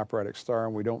an operatic star,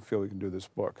 and we don't feel we can do this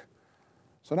book.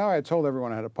 So now I had told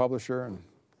everyone I had a publisher, and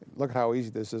look at how easy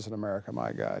this is in America,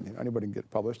 my God, anybody can get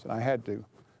published, and I had to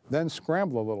then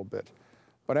scramble a little bit.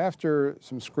 But after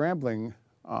some scrambling,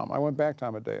 I went back to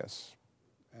Amadeus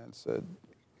and said,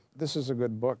 this is a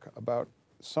good book about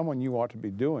someone you ought to be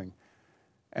doing.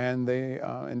 And they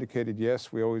indicated,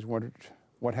 yes, we always wondered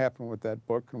what happened with that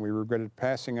book, and we regretted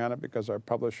passing on it because our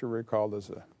publisher recalled as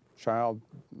a child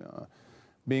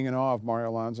being in awe of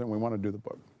Mario Lanza, and we want to do the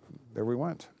book. There we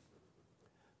went.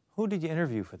 Who did you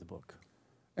interview for the book?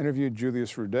 Interviewed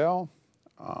Julius Rudel.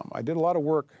 I did a lot of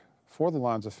work for the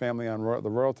Lanza family on the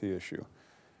royalty issue.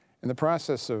 In the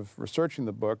process of researching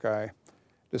the book, I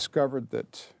discovered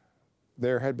that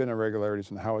there had been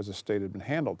irregularities in how his estate had been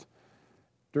handled.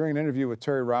 During an interview with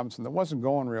Terry Robinson that wasn't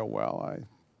going real well, I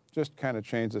just kind of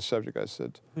changed the subject. I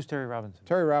said, who's Terry Robinson?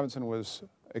 Terry Robinson was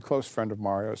a close friend of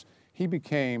Mario's. He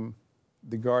became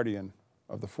the guardian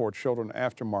of the 4 children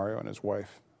after Mario and his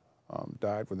wife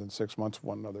died within 6 months of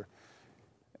one another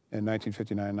in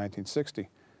 1959 and 1960.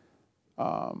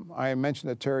 I mentioned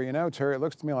to Terry, Terry, it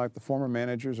looks to me like the former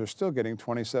managers are still getting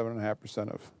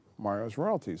 27.5% of Mario's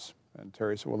royalties. And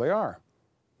Terry said, well, they are.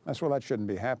 I said, well, that shouldn't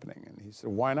be happening. And he said,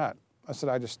 why not? I said,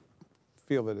 I just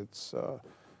feel that it's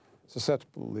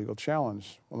susceptible to legal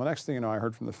challenge. Well, the next thing you know, I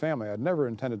heard from the family. I'd never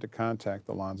intended to contact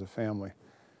the Lanza family.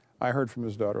 I heard from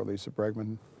his daughter, Lisa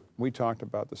Bregman. We talked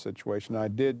about the situation. I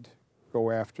did go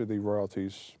after the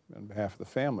royalties on behalf of the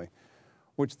family,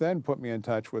 which then put me in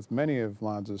touch with many of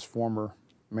Lanza's former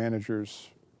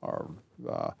managers or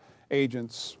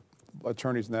agents,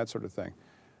 attorneys, and that sort of thing.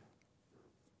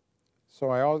 So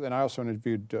I also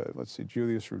interviewed,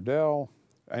 Julius Rudel.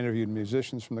 I interviewed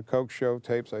musicians from the Coke Show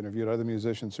tapes. I interviewed other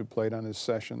musicians who played on his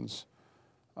sessions.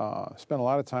 Spent a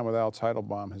lot of time with Al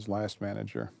Teitelbaum, his last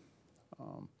manager.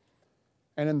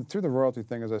 And then through the royalty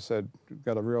thing, as I said,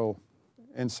 got a real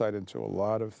insight into a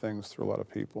lot of things through a lot of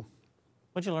people.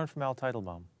 What did you learn from Al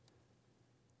Teitelbaum?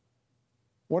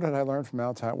 What did I learn from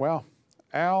Al Teitelbaum? Well,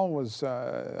 Al was,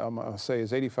 I'll say,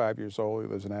 he's 85 years old. He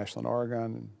lives in Ashland,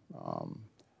 Oregon.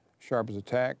 Sharp as a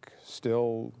tack,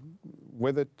 still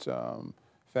with it. In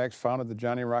fact, founded the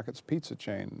Johnny Rockets pizza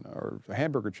chain, or a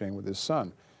hamburger chain, with his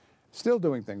son. Still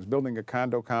doing things, building a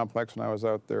condo complex when I was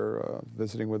out there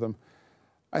visiting with him.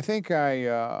 I think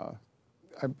I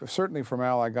certainly from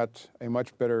Al, I got a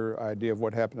much better idea of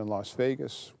what happened in Las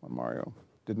Vegas when Mario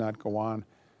did not go on.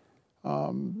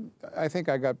 I think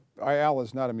Al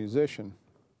is not a musician.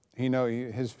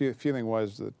 His feeling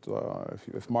was that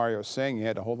if Mario sang, he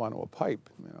had to hold on to a pipe.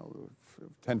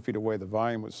 10 feet away, the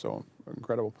volume was so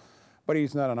incredible. But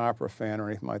he's not an opera fan or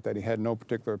anything like that. He had no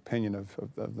particular opinion of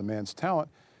the man's talent.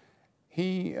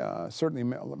 He certainly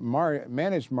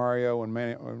managed Mario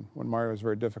when Mario was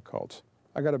very difficult.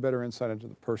 I got a better insight into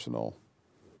the personal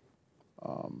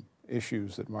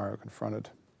issues that Mario confronted.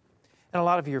 And a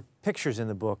lot of your pictures in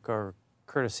the book are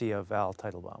courtesy of Al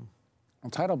Teitelbaum.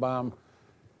 Teitelbaum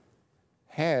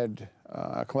had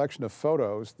a collection of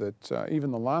photos that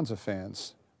even the Lanza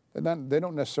fans, they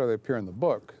don't necessarily appear in the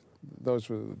book. Those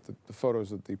were the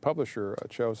photos that the publisher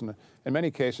chose. And in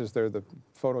many cases, they're the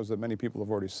photos that many people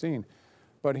have already seen.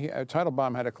 But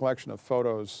Teitelbaum had a collection of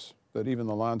photos that even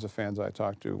the Lanza fans I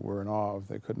talked to were in awe of.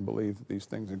 They couldn't believe that these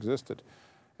things existed.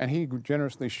 And he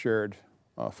generously shared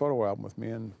a photo album with me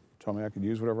and told me I could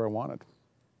use whatever I wanted.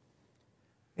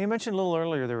 You mentioned a little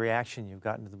earlier the reaction you've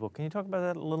gotten to the book. Can you talk about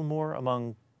that a little more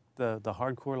among the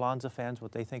hardcore Lanza fans,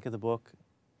 what they think of the book,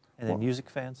 and the music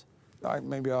fans?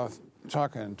 Maybe I'll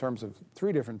talk in terms of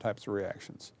three different types of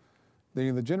reactions.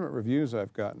 The legitimate reviews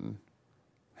I've gotten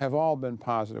have all been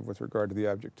positive with regard to the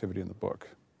objectivity in the book.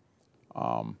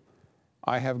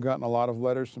 I have gotten a lot of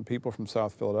letters from people from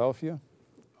South Philadelphia,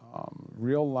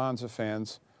 real Lanza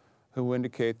fans who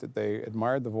indicate that they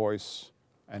admired the voice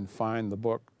and find the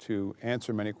book to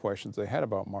answer many questions they had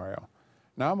about Mario.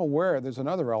 Now I'm aware there's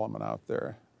another element out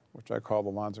there, which I call the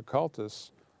Lanza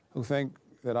cultists, who think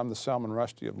that I'm the Salman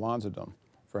Rushdie of Lanzadom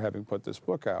for having put this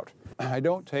book out. I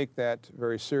don't take that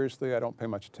very seriously. I don't pay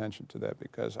much attention to that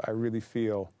because I really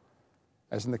feel,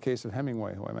 as in the case of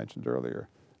Hemingway, who I mentioned earlier,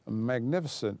 a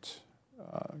magnificent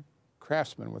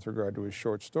craftsman with regard to his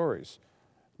short stories.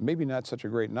 Maybe not such a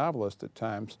great novelist at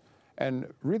times, and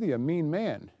really a mean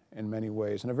man in many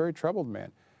ways, and a very troubled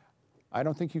man. I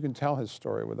don't think you can tell his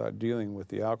story without dealing with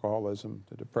the alcoholism,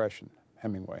 the depression,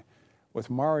 Hemingway. With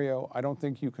Mario, I don't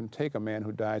think you can take a man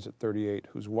who dies at 38,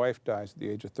 whose wife dies at the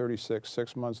age of 36,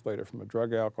 6 months later from a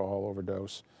drug alcohol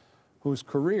overdose, whose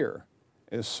career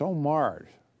is so marred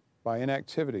by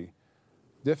inactivity,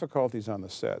 difficulties on the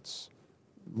sets,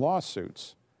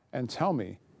 lawsuits, and tell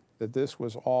me that this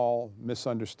was all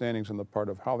misunderstandings on the part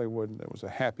of Hollywood, that it was a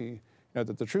happy,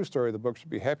 that the true story of the book should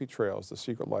be Happy Trails, The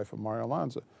Secret Life of Mario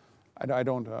Lanza. I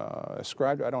don't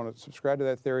subscribe to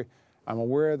that theory. I'm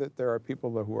aware that there are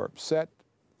people who are upset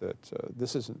that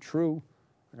this isn't true.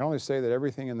 I can only say that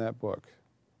everything in that book,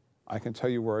 I can tell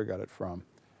you where I got it from.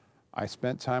 I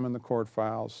spent time in the court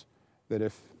files, that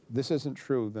if this isn't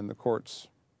true, then the courts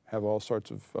have all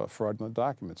sorts of fraudulent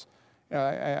documents.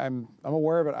 I'm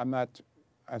aware of it.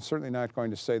 I'm certainly not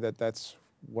going to say that that's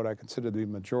what I consider to be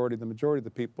the majority. The majority of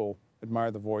the people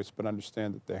admire the voice, but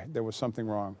understand that there was something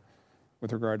wrong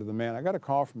with regard to the man. I got a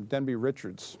call from Denby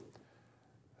Richards,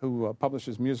 who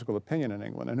publishes Musical Opinion in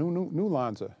England, and who knew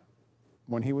Lanza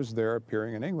when he was there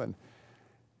appearing in England.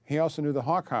 He also knew the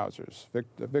Hawkhausers.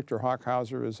 Victor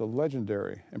Hawkhauser is a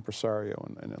legendary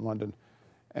impresario in London.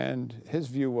 And his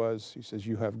view was, he says,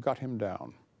 you have got him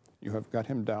down. You have got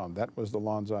him down. That was the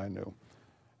Lanza I knew.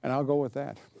 And I'll go with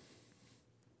that.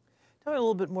 Tell me a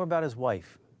little bit more about his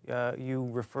wife. You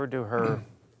referred to her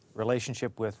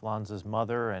relationship with Lanza's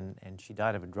mother, and she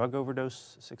died of a drug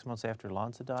overdose 6 months after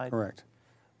Lanza died? Correct.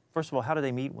 First of all, how did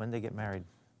they meet? When did they get married?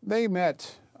 They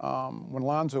met when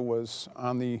Lanza was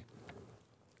on the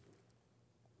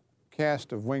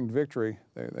cast of Winged Victory.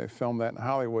 They filmed that in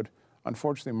Hollywood.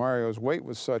 Unfortunately, Mario's weight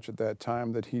was such at that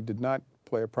time that he did not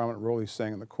play a prominent role. He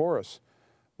sang in the chorus.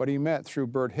 But he met, through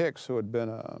Bert Hicks, who had been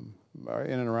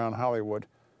in and around Hollywood,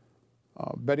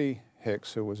 Betty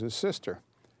Hicks, who was his sister.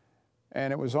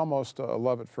 And it was almost a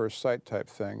love at first sight type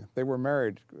thing. They were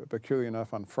married, peculiarly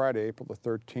enough, on Friday, April the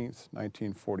 13th,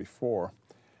 1944.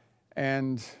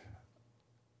 And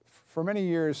for many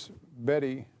years,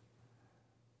 Betty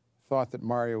thought that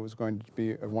Mario was going to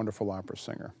be a wonderful opera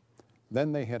singer.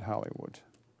 Then they hit Hollywood.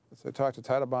 So I talked to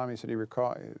Teitelbaum. He said he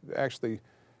recalled, actually,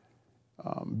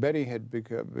 Betty had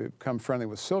become friendly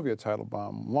with Sylvia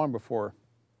Teitelbaum long before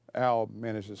Al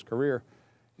managed his career.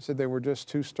 He said they were just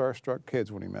two starstruck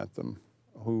kids when he met them,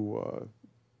 who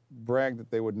bragged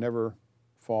that they would never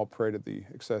fall prey to the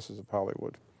excesses of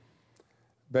Hollywood.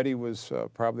 Betty was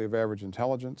probably of average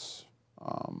intelligence,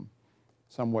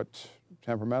 somewhat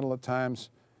temperamental at times,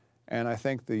 and I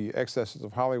think the excesses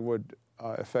of Hollywood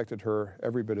affected her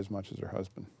every bit as much as her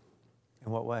husband.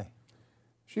 In what way?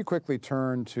 She quickly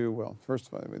turned to, well, first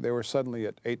of all, they were suddenly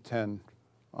at 810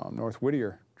 North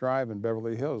Whittier Drive in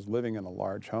Beverly Hills, living in a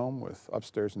large home with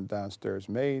upstairs and downstairs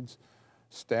maids,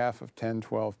 staff of 10,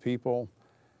 12 people.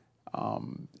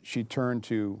 She turned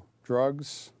to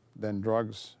drugs, then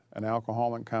drugs and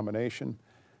alcohol in combination.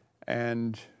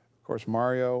 And, of course,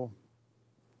 Mario,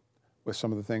 with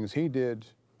some of the things he did,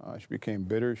 she became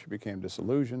bitter, she became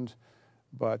disillusioned.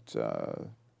 But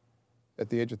at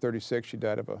the age of 36, she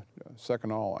died of a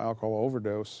second all-alcohol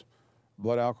overdose.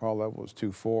 Blood alcohol level was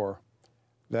 2.4.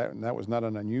 That was not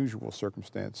an unusual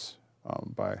circumstance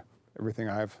by everything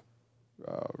I've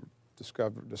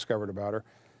discovered about her.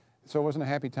 So it wasn't a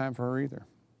happy time for her either.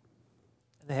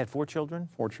 They had 4 children?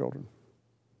 4 children.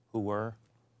 Who were?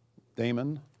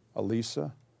 Damon,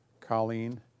 Elisa,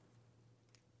 Colleen,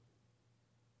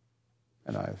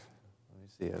 and Let me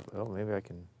see. Oh, maybe I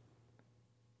can...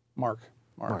 Mark.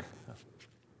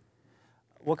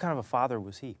 What kind of a father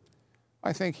was he?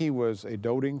 I think he was a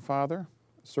doting father,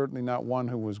 certainly not one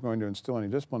who was going to instill any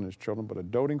discipline in his children, but a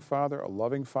doting father, a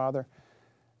loving father.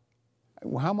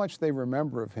 How much they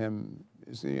remember of him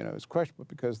is questionable,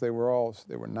 because they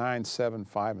were 9, 7,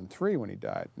 5, and 3 when he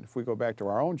died. And if we go back to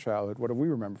our own childhood, what do we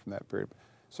remember from that period?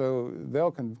 So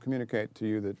they'll communicate to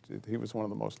you that he was one of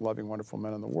the most loving, wonderful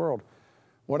men in the world.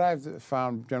 What I've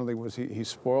found generally was he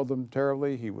spoiled them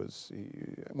terribly.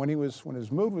 When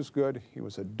his mood was good, he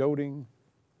was a doting,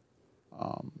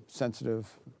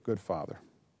 sensitive, good father.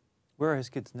 Where are his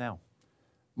kids now?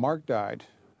 Mark died,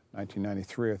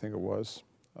 1993, I think it was,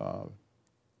 of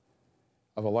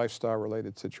a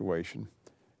lifestyle-related situation.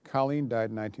 Colleen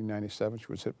died in 1997. She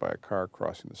was hit by a car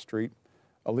crossing the street.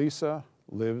 Elisa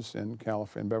lives in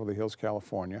Beverly Hills,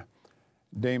 California.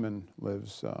 Damon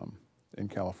lives in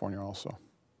California also.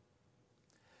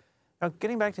 Now,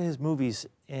 getting back to his movies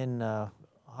in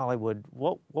Hollywood,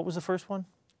 what was the first one?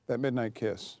 That Midnight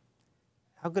Kiss.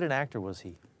 How good an actor was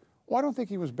he? Well, I don't think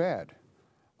he was bad.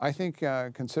 I think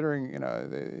considering,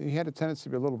 he had a tendency to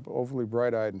be a little overly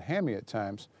bright-eyed and hammy at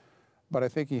times, but I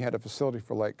think he had a facility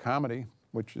for light comedy,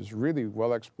 which is really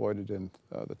well exploited in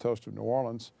The Toast of New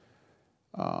Orleans.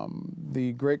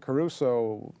 The great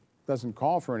Caruso doesn't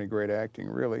call for any great acting,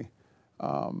 really.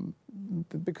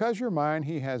 Because You're Mine,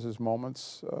 he has his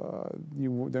moments.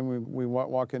 Then we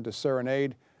walk into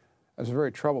Serenade. It was a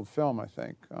very troubled film, I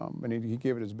think, and he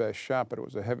gave it his best shot, but it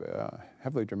was a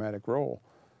heavily dramatic role.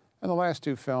 And the last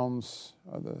two films,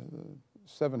 the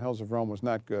Seven Hills of Rome was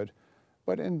not good,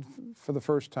 but for the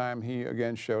first time, he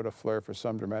again showed a flair for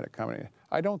some dramatic comedy.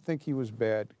 I don't think he was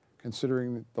bad,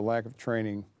 considering the lack of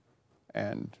training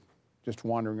and just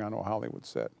wandering on a Hollywood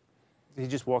set. Did he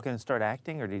just walk in and start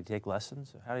acting, or did he take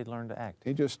lessons? How did he learn to act?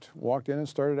 He just walked in and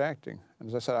started acting. And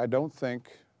as I said, I don't think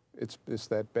it's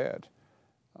that bad.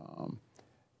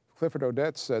 Clifford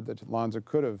Odets said that Lanza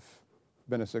could have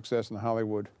been a success in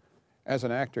Hollywood as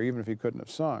an actor, even if he couldn't have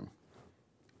sung.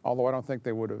 Although I don't think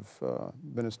they would have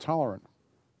been as tolerant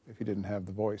if he didn't have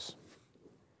the voice.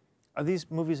 Are these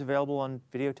movies available on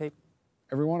videotape?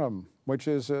 Every one of them, which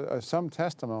is some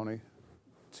testimony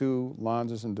to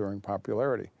Lanza's enduring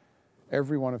popularity.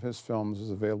 Every one of his films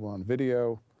is available on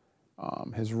video.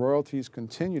 His royalties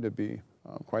continue to be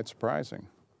quite surprising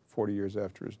 40 years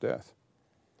after his death.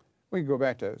 We can go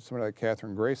back to somebody like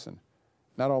Kathryn Grayson.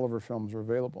 Not all of her films are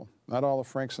available. Not all of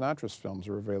Frank Sinatra's films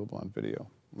are available on video.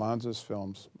 Lanza's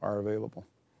films are available.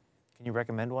 Can you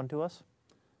recommend one to us?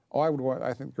 Oh,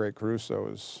 I think Great Caruso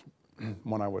is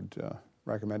one I would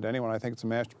recommend to anyone. I think it's a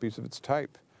masterpiece of its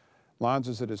type.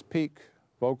 Lanza's at his peak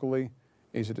vocally.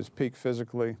 He's at his peak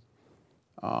physically.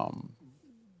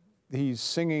 He's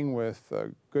singing with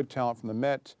good talent from the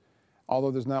Met.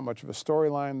 Although there's not much of a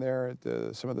storyline there,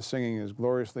 some of the singing is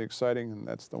gloriously exciting, and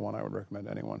that's the one I would recommend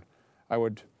to anyone. I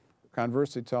would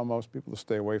conversely tell most people to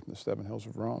stay away from The Seven Hills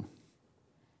of Rome.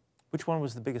 Which one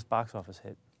was the biggest box office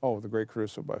hit? Oh, The Great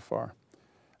Caruso by far.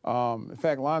 In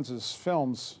fact, Lanza's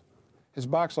films, his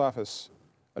box office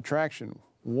attraction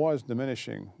was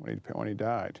diminishing when he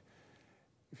died.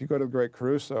 If you go to The Great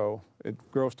Caruso, it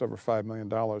grossed over $5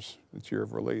 million its year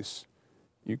of release.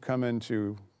 You come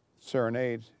into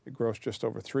Serenade, it grossed just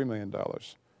over $3 million.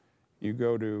 You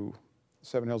go to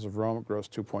Seven Hills of Rome, it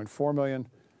grossed $2.4 million,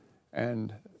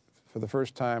 and for the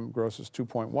first time grosses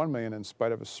 $2.1 million in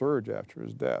spite of a surge after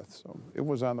his death. So it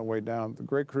was on the way down. The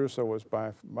Great Caruso was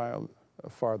by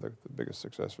far the biggest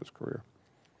success of his career.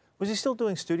 Was he still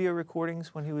doing studio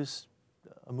recordings when he was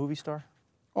a movie star?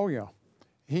 Oh, yeah.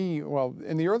 Well,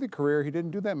 in the early career, he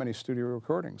didn't do that many studio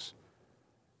recordings.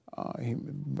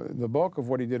 The bulk of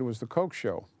what he did was the Coke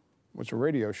Show, which was a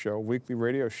radio show, weekly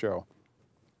radio show.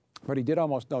 But he did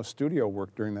almost no studio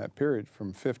work during that period,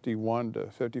 from 51 to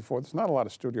 54. There's not a lot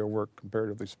of studio work,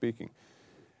 comparatively speaking.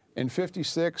 In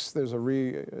 56, there's a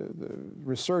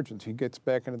resurgence. He gets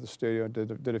back into the studio and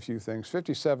did a few things.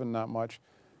 57, not much.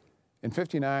 In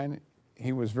 59,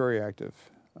 he was very active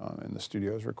in the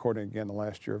studios, recording again the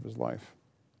last year of his life.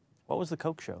 What was the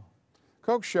Coke Show?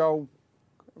 Coke Show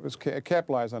was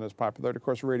capitalized on his popularity. Of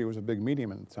course, radio was a big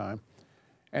medium at the time.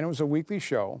 And it was a weekly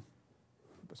show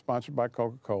sponsored by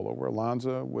Coca-Cola, where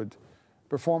Lanza would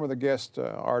perform with a guest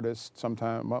artist,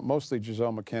 sometime, mostly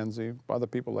Giselle McKenzie, other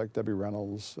people like Debbie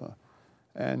Reynolds,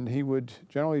 and he would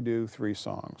generally do 3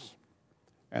 songs.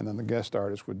 And then the guest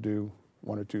artist would do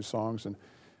 1 or 2 songs, and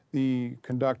the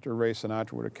conductor, Ray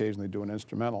Sinatra, would occasionally do an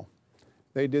instrumental.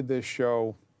 They did this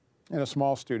show in a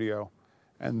small studio,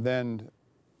 and then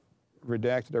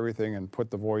redacted everything and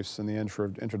put the voice and the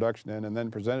introduction in, and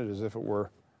then presented it as if it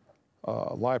were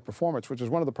a live performance, which is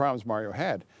one of the problems Mario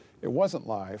had. It wasn't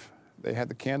live. They had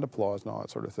the canned applause and all that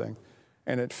sort of thing.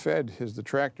 And it fed his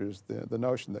detractors the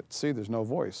notion that, see, there's no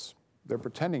voice. They're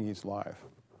pretending he's live.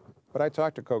 But I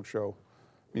talked to Coke show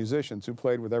musicians who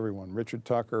played with everyone, Richard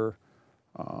Tucker,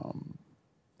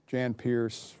 Jan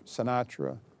Pierce,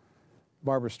 Sinatra,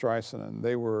 Barbra Streisand, and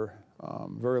they were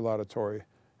very laudatory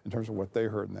in terms of what they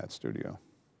heard in that studio.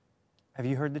 Have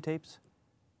you heard the tapes?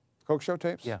 Coke show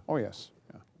tapes? Yeah. Oh, yes.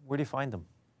 Yeah. Where do you find them?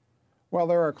 Well,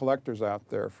 there are collectors out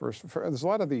there. There's a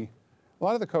lot of the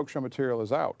Coke show material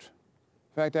is out.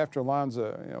 In fact, after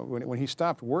Lanza, when he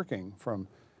stopped working from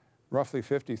roughly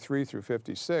 53 through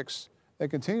 56, they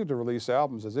continued to release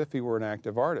albums as if he were an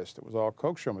active artist. It was all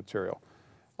Coke show material.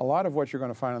 A lot of what you're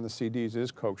going to find on the CDs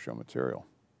is Coke show material.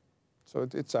 So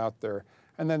it's out there.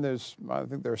 And then I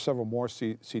think there are several more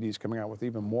CDs coming out with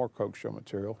even more Coke show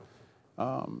material.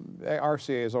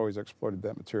 RCA has always exploited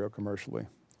that material commercially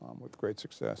with great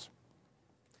success.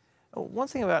 One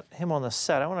thing about him on the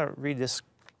set, I want to read this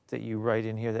that you write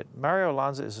in here, that Mario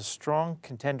Lanza is a strong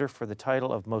contender for the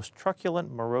title of most truculent,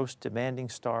 morose, demanding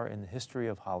star in the history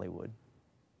of Hollywood.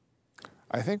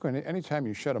 I think anytime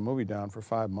you shut a movie down for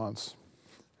 5 months,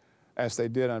 as they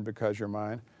did on Because You're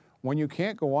Mine, when you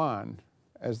can't go on,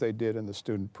 as they did in The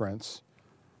Student Prince,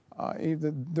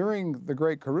 during The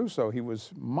Great Caruso, he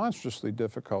was monstrously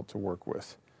difficult to work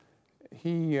with.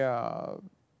 You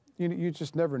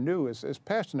just never knew. As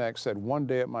Pasternak said, one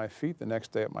day at my feet, the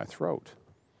next day at my throat.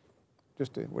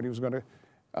 Just when he was going to,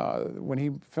 when he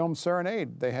filmed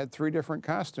Serenade, they had 3 different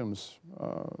costumes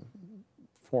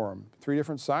for him, 3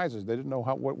 different sizes. They didn't know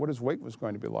what his weight was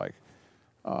going to be like.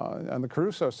 On the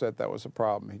Caruso set, that was a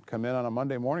problem. He'd come in on a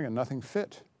Monday morning and nothing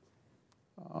fit.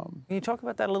 Can you talk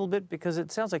about that a little bit? Because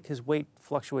it sounds like his weight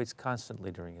fluctuates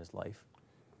constantly during his life.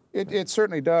 It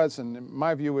certainly does, and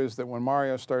my view is that when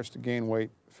Mario starts to gain weight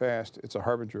fast, it's a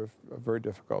harbinger of very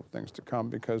difficult things to come,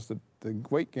 because the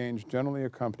weight gains generally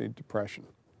accompanied depression.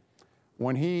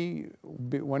 When he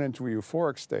went into a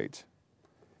euphoric state,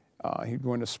 he'd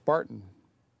go into Spartan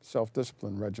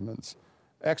self-discipline regimens,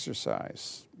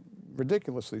 exercise,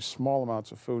 ridiculously small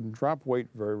amounts of food, and drop weight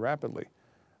very rapidly.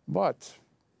 But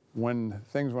when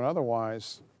things went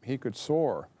otherwise, he could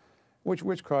soar, which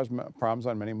caused problems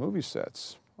on many movie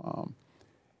sets.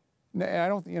 And I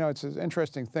don't, it's an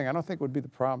interesting thing. I don't think it would be the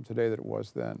problem today that it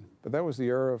was then. But that was the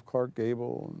era of Clark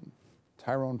Gable and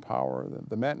Tyrone Power,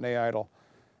 the matinee idol.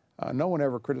 No one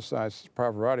ever criticized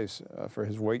Pavarotti for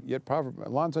his weight, yet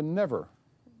Lanza never,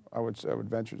 I would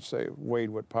venture to say,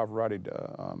 weighed what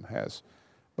Pavarotti has.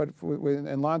 But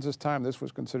in Lanza's time, this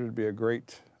was considered to be a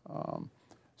great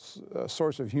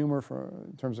source of humor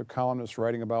in terms of columnists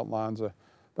writing about Lanza.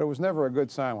 But it was never a good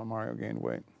sign when Mario gained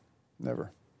weight.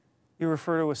 Never. You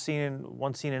refer to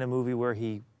one scene in a movie where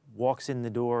he walks in the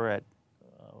door at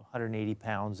 180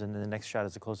 pounds, and then the next shot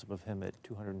is a close-up of him at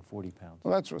 240 pounds.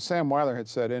 Well, that's what Sam Weiler had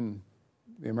said in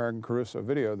the American Caruso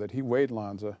video, that he weighed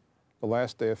Lanza the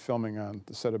last day of filming on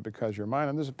the set of Because You're Mine.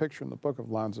 And there's a picture in the book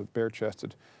of Lanza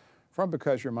bare-chested from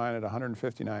Because You're Mine at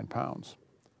 159 pounds.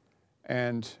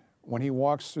 And when he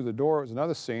walks through the door, it was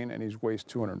another scene, and he weighs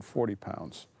 240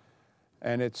 pounds.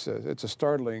 And it's a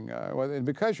startling, and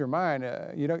Because You're Mine,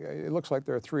 it looks like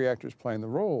there are 3 actors playing the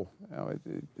role.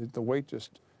 The weight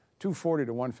just 240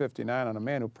 to 159 on a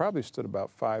man who probably stood about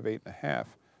 5'8.5"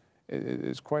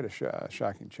 is quite a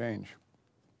shocking change.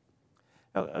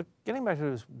 Now, getting back to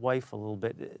his wife a little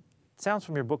bit, it sounds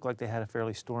from your book like they had a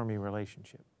fairly stormy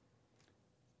relationship.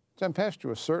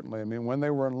 Tempestuous, certainly. I mean, when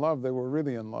they were in love, they were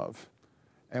really in love.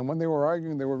 And when they were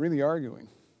arguing, they were really arguing.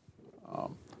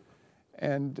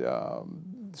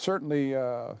 Certainly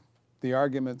the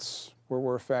arguments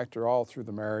were a factor all through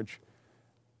the marriage.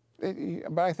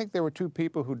 But I think there were 2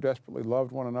 people who desperately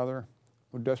loved one another,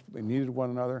 who desperately needed one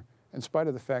another, in spite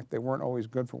of the fact they weren't always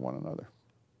good for one another.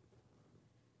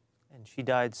 And she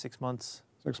died 6 months?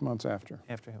 6 months after.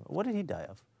 After him. What did he die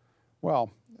of?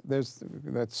 Well,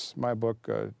 that's my book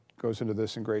goes into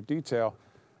this in great detail.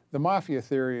 The mafia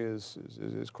theory is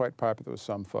quite popular with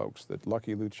some folks, that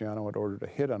Lucky Luciano had ordered a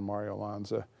hit on Mario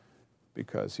Lanza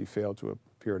because he failed to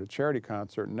appear at a charity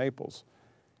concert in Naples.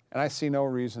 And I see no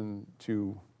reason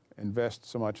to invest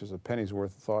so much as a penny's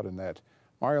worth of thought in that.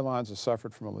 Mario Lanza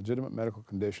suffered from a legitimate medical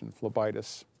condition,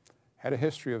 phlebitis, had a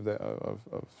history of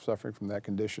suffering from that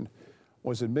condition,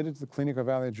 was admitted to the Clinico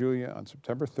Valle Giulia on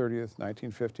September 30th,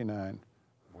 1959,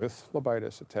 with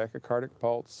phlebitis, a tachycardic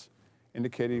pulse,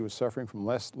 indicated he was suffering from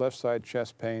left side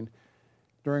chest pain.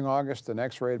 During August, an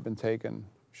X-ray had been taken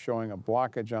showing a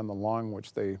blockage on the lung,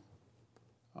 which they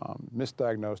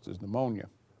misdiagnosed as pneumonia.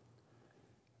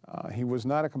 He was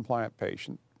not a compliant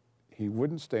patient. He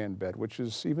wouldn't stay in bed, which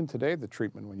is even today the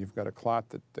treatment when you've got a clot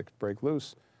that could break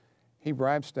loose. He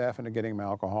bribed staff into getting him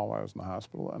alcohol while I was in the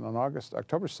hospital, and on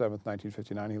October 7th,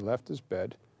 1959, he left his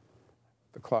bed.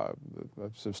 A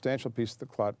substantial piece of the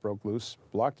clot broke loose,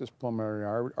 blocked his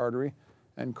pulmonary artery,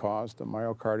 and caused a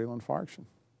myocardial infarction.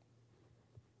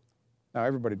 Now,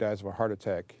 everybody dies of a heart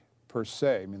attack per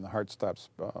se. I mean, the heart stops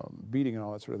beating and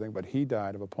all that sort of thing, but he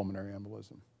died of a pulmonary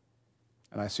embolism.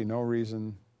 And I see no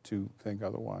reason to think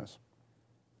otherwise.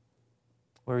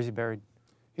 Where is he buried?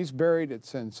 He's buried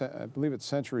at, I believe it's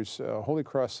Holy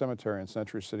Cross Cemetery in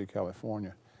Century City,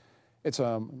 California. It's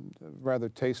a rather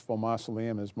tasteful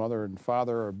mausoleum. His mother and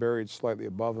father are buried slightly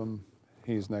above him.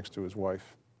 He's next to his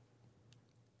wife.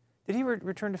 Did he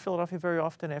return to Philadelphia very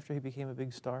often after he became a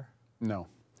big star? No.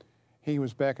 He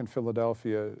was back in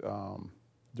Philadelphia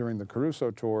during the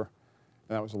Caruso tour,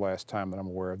 and that was the last time that I'm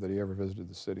aware of that he ever visited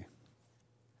the city.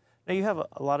 Now, you have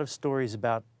a lot of stories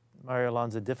about Mario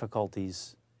Lanza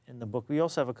difficulties in the book. We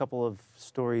also have a couple of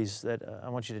stories that I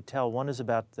want you to tell. One is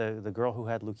about the girl who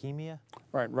had leukemia.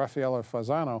 Right, Raffaella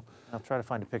Fasano. I'll try to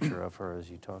find a picture of her as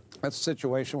you talk. That's a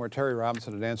situation where Terry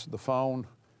Robinson had answered the phone,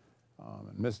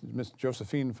 and Miss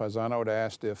Josephine Fasano had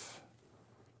asked if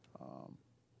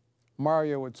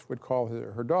Mario would call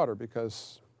her daughter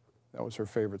because that was her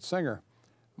favorite singer.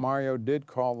 Mario did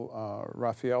call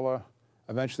Raffaella,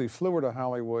 eventually flew her to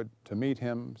Hollywood to meet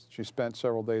him. She spent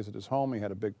several days at his home. He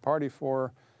had a big party for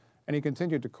her, and he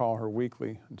continued to call her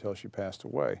weekly until she passed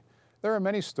away. There are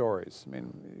many stories. I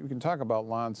mean, you can talk about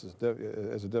Lanza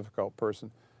as a difficult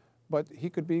person, but he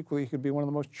could be one of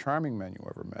the most charming men you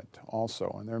ever met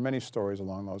also, and there are many stories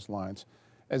along those lines.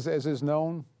 As is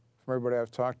known from everybody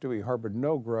I've talked to, he harbored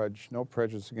no grudge, no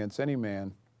prejudice against any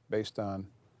man based on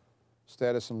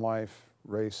status in life,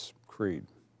 race, creed.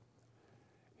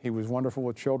 He was wonderful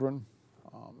with children.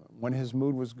 When his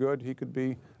mood was good, he could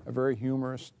be a very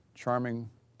humorous, charming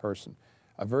person,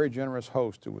 a very generous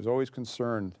host who was always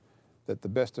concerned that the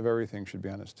best of everything should be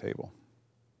on his table.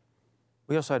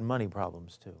 We also had money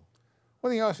problems, too.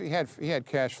 Well, he had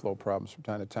cash flow problems from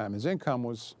time to time. His income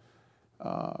was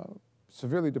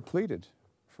severely depleted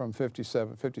from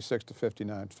 56 to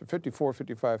 59. 54,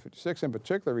 55, 56 in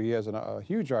particular, he has a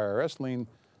huge IRS lien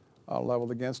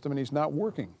leveled against him, and he's not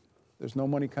working. There's no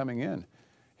money coming in.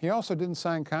 He also didn't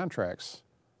sign contracts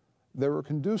that were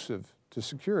conducive to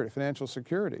security, financial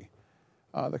security.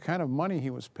 The kind of money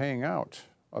he was paying out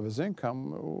of his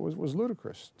income was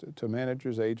ludicrous to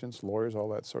managers, agents, lawyers, all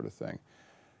that sort of thing.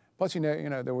 Plus,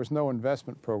 there was no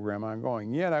investment program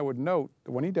ongoing. Yet, I would note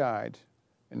that when he died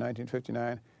in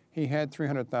 1959, he had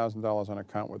 $300,000 on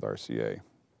account with RCA,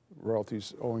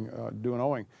 royalties due and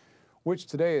owing, which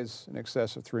today is in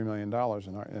excess of $3 million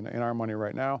in our money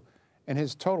right now. And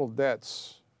his total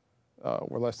debts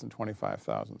were less than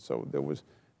 $25,000. So there was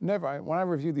never, when I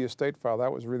reviewed the estate file,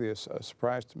 that was really a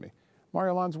surprise to me.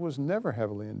 Mario Lanza was never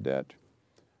heavily in debt.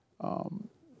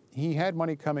 He had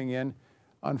money coming in.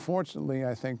 Unfortunately,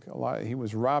 I think he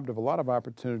was robbed of a lot of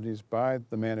opportunities by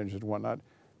the managers and whatnot.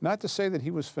 Not to say that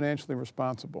he was financially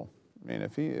responsible. I mean,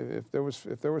 if there was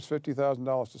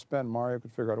 $50,000 to spend, Mario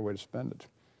could figure out a way to spend it.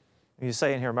 You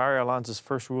say in here, Mario Lanza's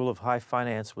first rule of high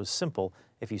finance was simple.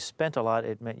 If you spent a lot,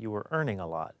 it meant you were earning a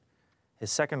lot.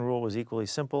 His second rule was equally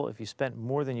simple. If you spent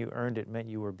more than you earned, it meant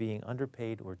you were being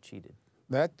underpaid or cheated.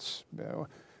 Let's go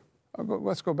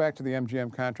back to the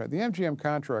MGM contract. The MGM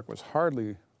contract was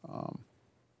hardly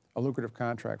a lucrative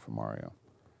contract for Mario.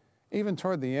 Even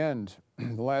toward the end,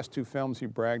 the last two films, he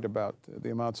bragged about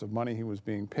the amounts of money he was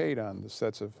being paid on the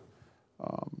sets of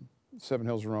Seven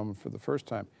Hills of Rome for the first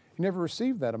time. He never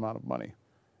received that amount of money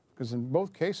because in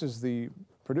both cases, the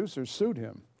producers sued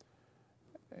him.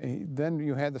 Then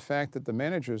you had the fact that the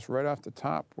managers right off the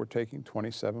top were taking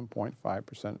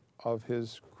 27.5% of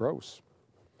his gross.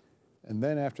 And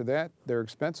then after that, their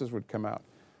expenses would come out.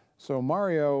 So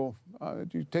Mario,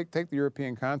 you take the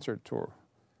European concert tour.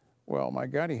 Well, my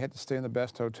God, he had to stay in the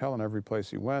best hotel in every place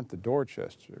he went, the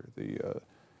Dorchester, the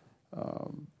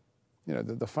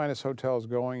finest hotels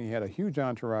going. He had a huge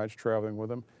entourage traveling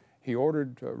with him. He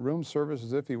ordered room service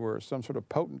as if he were some sort of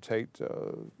potentate,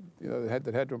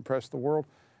 that had to impress the world.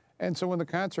 And so when the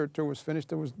concert tour was finished,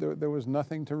 there was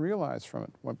nothing to realize from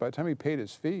it. By the time he paid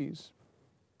his fees,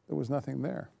 there was nothing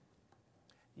there.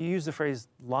 You use the phrase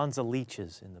Lanza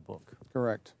leeches in the book.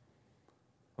 Correct.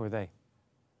 Who are they?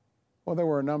 Well, there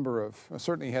were a number of,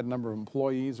 certainly he had a number of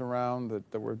employees around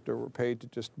that were paid to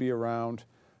just be around.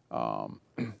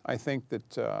 I think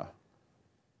that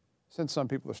since some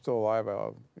people are still alive,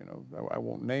 I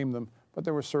won't name them, but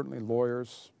there were certainly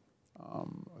lawyers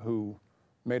who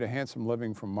made a handsome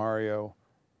living from Mario,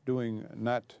 doing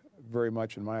not very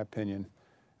much, in my opinion.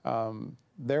 He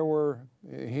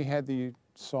had the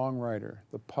songwriter,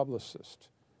 the publicist,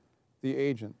 the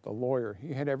agent, the lawyer.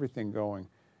 He had everything going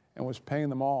and was paying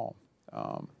them all.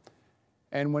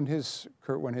 And when his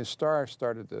star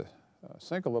started to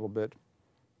sink a little bit,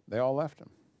 they all left him.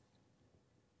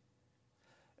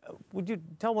 Would you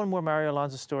tell one more Mario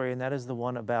Lanza story, and that is the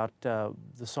one about the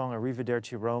song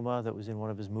Arrivederci Roma that was in one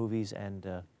of his movies, and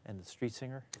the street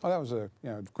singer? Oh, that was a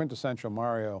quintessential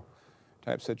Mario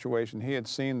type situation. He had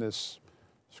seen this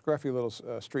scruffy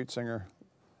little street singer,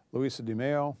 Luisa Di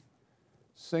Maio,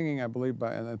 singing, I believe,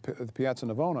 at the Piazza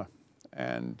Navona.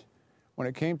 And when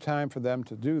it came time for them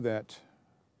to do that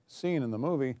scene in the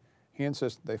movie, he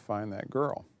insisted they find that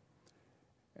girl,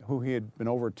 who he had been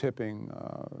over-tipping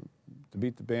to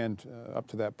beat the band up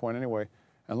to that point anyway.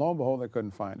 And lo and behold, they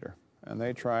couldn't find her. And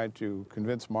they tried to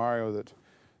convince Mario that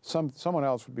someone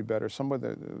else would be better,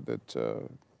 somebody that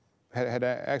had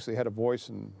actually had a voice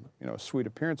and a sweet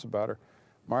appearance about her.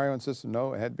 Mario insisted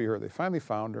no, it had to be her. They finally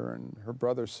found her, and her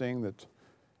brother, seeing that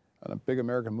a big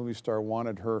American movie star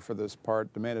wanted her for this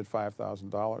part, demanded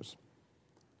 $5,000.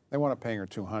 They wound up paying her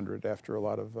 $200 after a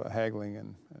lot of haggling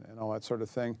and all that sort of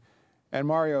thing. And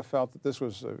Mario felt that this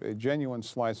was a genuine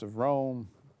slice of Rome,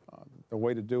 the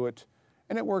way to do it.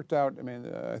 And it worked out. I mean,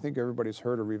 I think everybody's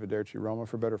heard of Arrivederci Roma,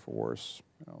 for better or for worse.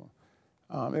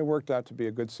 It worked out to be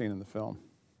a good scene in the film.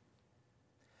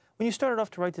 When you started off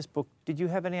to write this book, did you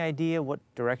have any idea what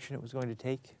direction it was going to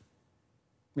take?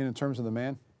 I mean, in terms of the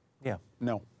man? Yeah.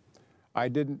 No. I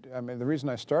didn't. I mean, the reason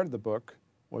I started the book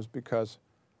was because,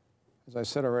 as I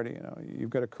said already, you've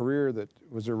got a career that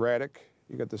was erratic.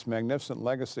 You got this magnificent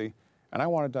legacy, and I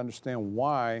wanted to understand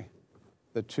why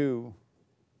the two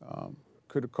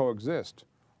could coexist,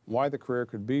 why the career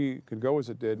could go as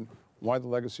it did, and why the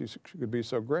legacy could be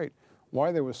so great,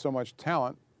 why there was so much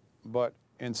talent, but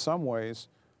in some ways,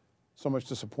 so much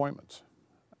disappointment.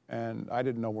 And I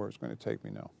didn't know where it was going to take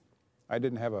me. No, I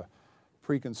didn't have a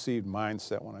preconceived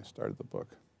mindset when I started the book.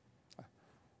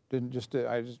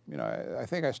 I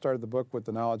think I started the book with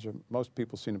the knowledge of most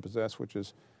people seem to possess, which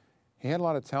is he had a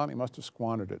lot of talent, he must have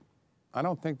squandered it. I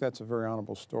don't think that's a very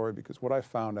honorable story, because what I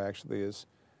found actually is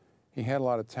he had a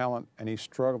lot of talent and he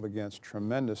struggled against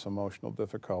tremendous emotional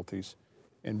difficulties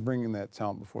in bringing that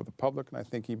talent before the public, and I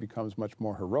think he becomes much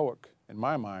more heroic, in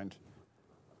my mind,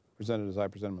 presented as I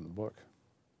present him in the book.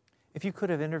 If you could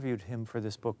have interviewed him for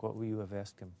this book, what would you have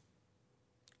asked him?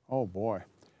 Oh boy,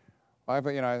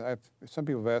 some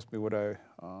people have asked me would I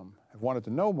have wanted to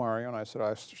know Mario, and I said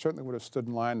I certainly would have stood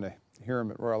in line to hear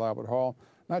him at Royal Albert Hall.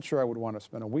 Not sure I would want to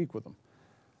spend a week with him.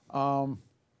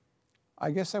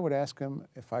 I guess I would ask him,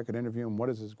 if I could interview him, what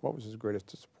was his greatest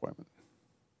disappointment?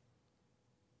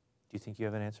 Do you think you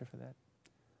have an answer for that?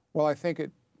 Well, I think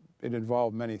it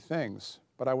involved many things,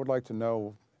 but I would like to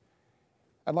know.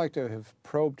 I'd like to have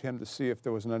probed him to see if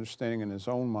there was an understanding in his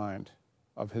own mind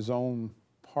of his own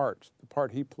part, the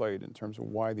part he played in terms of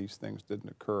why these things didn't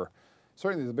occur.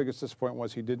 Certainly the biggest disappointment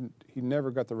was he never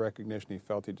got the recognition he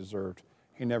felt he deserved.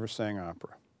 He never sang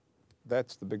opera.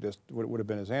 That's the biggest, would have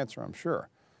been his answer, I'm sure.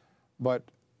 But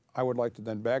I would like to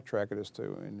then backtrack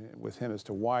it with him as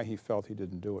to why he felt he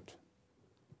didn't do it.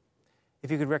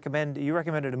 If you could recommend, you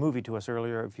recommended a movie to us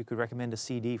earlier, if you could recommend a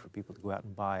CD for people to go out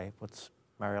and buy, what's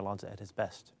Mario Lanza at his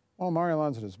best? Well, Mario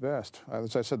Lanza at his best.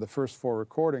 As I said, the first 4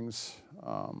 recordings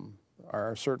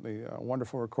are certainly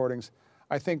wonderful recordings.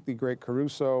 I think the great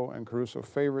Caruso and Caruso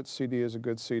Favorites CD is a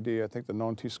good CD. I think the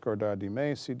Non Ti Scordar di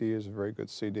Me CD is a very good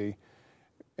CD.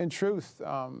 In truth,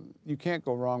 you can't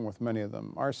go wrong with many of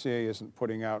them. RCA isn't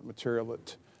putting out material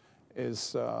that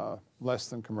is less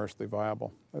than commercially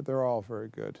viable. They're all very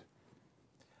good.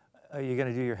 Are you going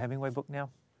to do your Hemingway book now?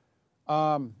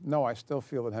 No, I still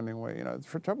feel that Hemingway,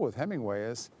 the trouble with Hemingway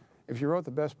is, if you wrote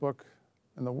the best book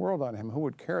in the world on him, who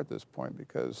would care at this point?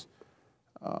 Because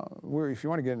if you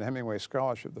want to get into Hemingway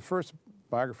scholarship, the first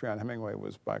biography on Hemingway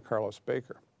was by Carlos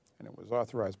Baker, and it was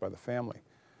authorized by the family,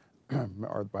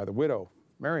 or by the widow,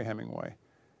 Mary Hemingway.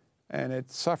 And it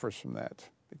suffers from that,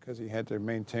 because he had to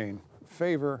maintain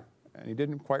favor, and he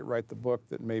didn't quite write the book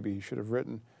that maybe he should have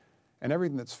written. And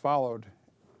everything that's followed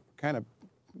kind of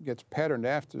gets patterned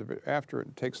after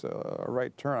it takes a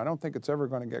right turn. I don't think it's ever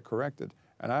going to get corrected,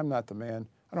 and I'm not the man.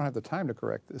 I don't have the time to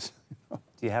correct this. Do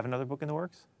you have another book in the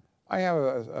works? I have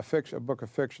a book of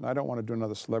fiction. I don't want to do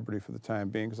another celebrity for the time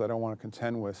being, because I don't want to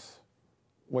contend with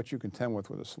what you contend with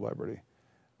a celebrity.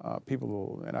 I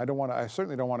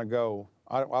certainly don't want to go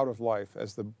out of life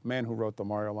as the man who wrote the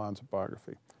Mario Lanza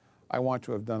biography. I want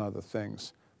to have done other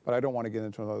things, but I don't want to get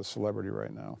into another celebrity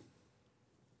right now.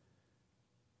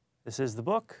 This is the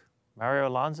book, Mario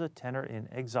Lanza, Tenor in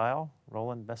Exile.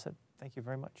 Roland Bessette, thank you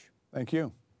very much. Thank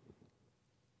you.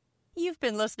 You've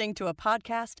been listening to a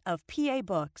podcast of PA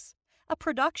Books, a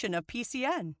production of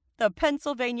PCN, the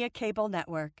Pennsylvania Cable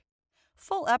Network.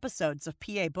 Full episodes of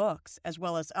PA Books, as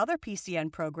well as other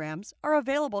PCN programs, are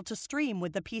available to stream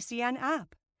with the PCN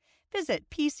app. Visit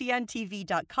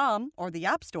PCNtv.com or the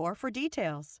App Store for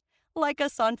details. Like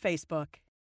us on Facebook.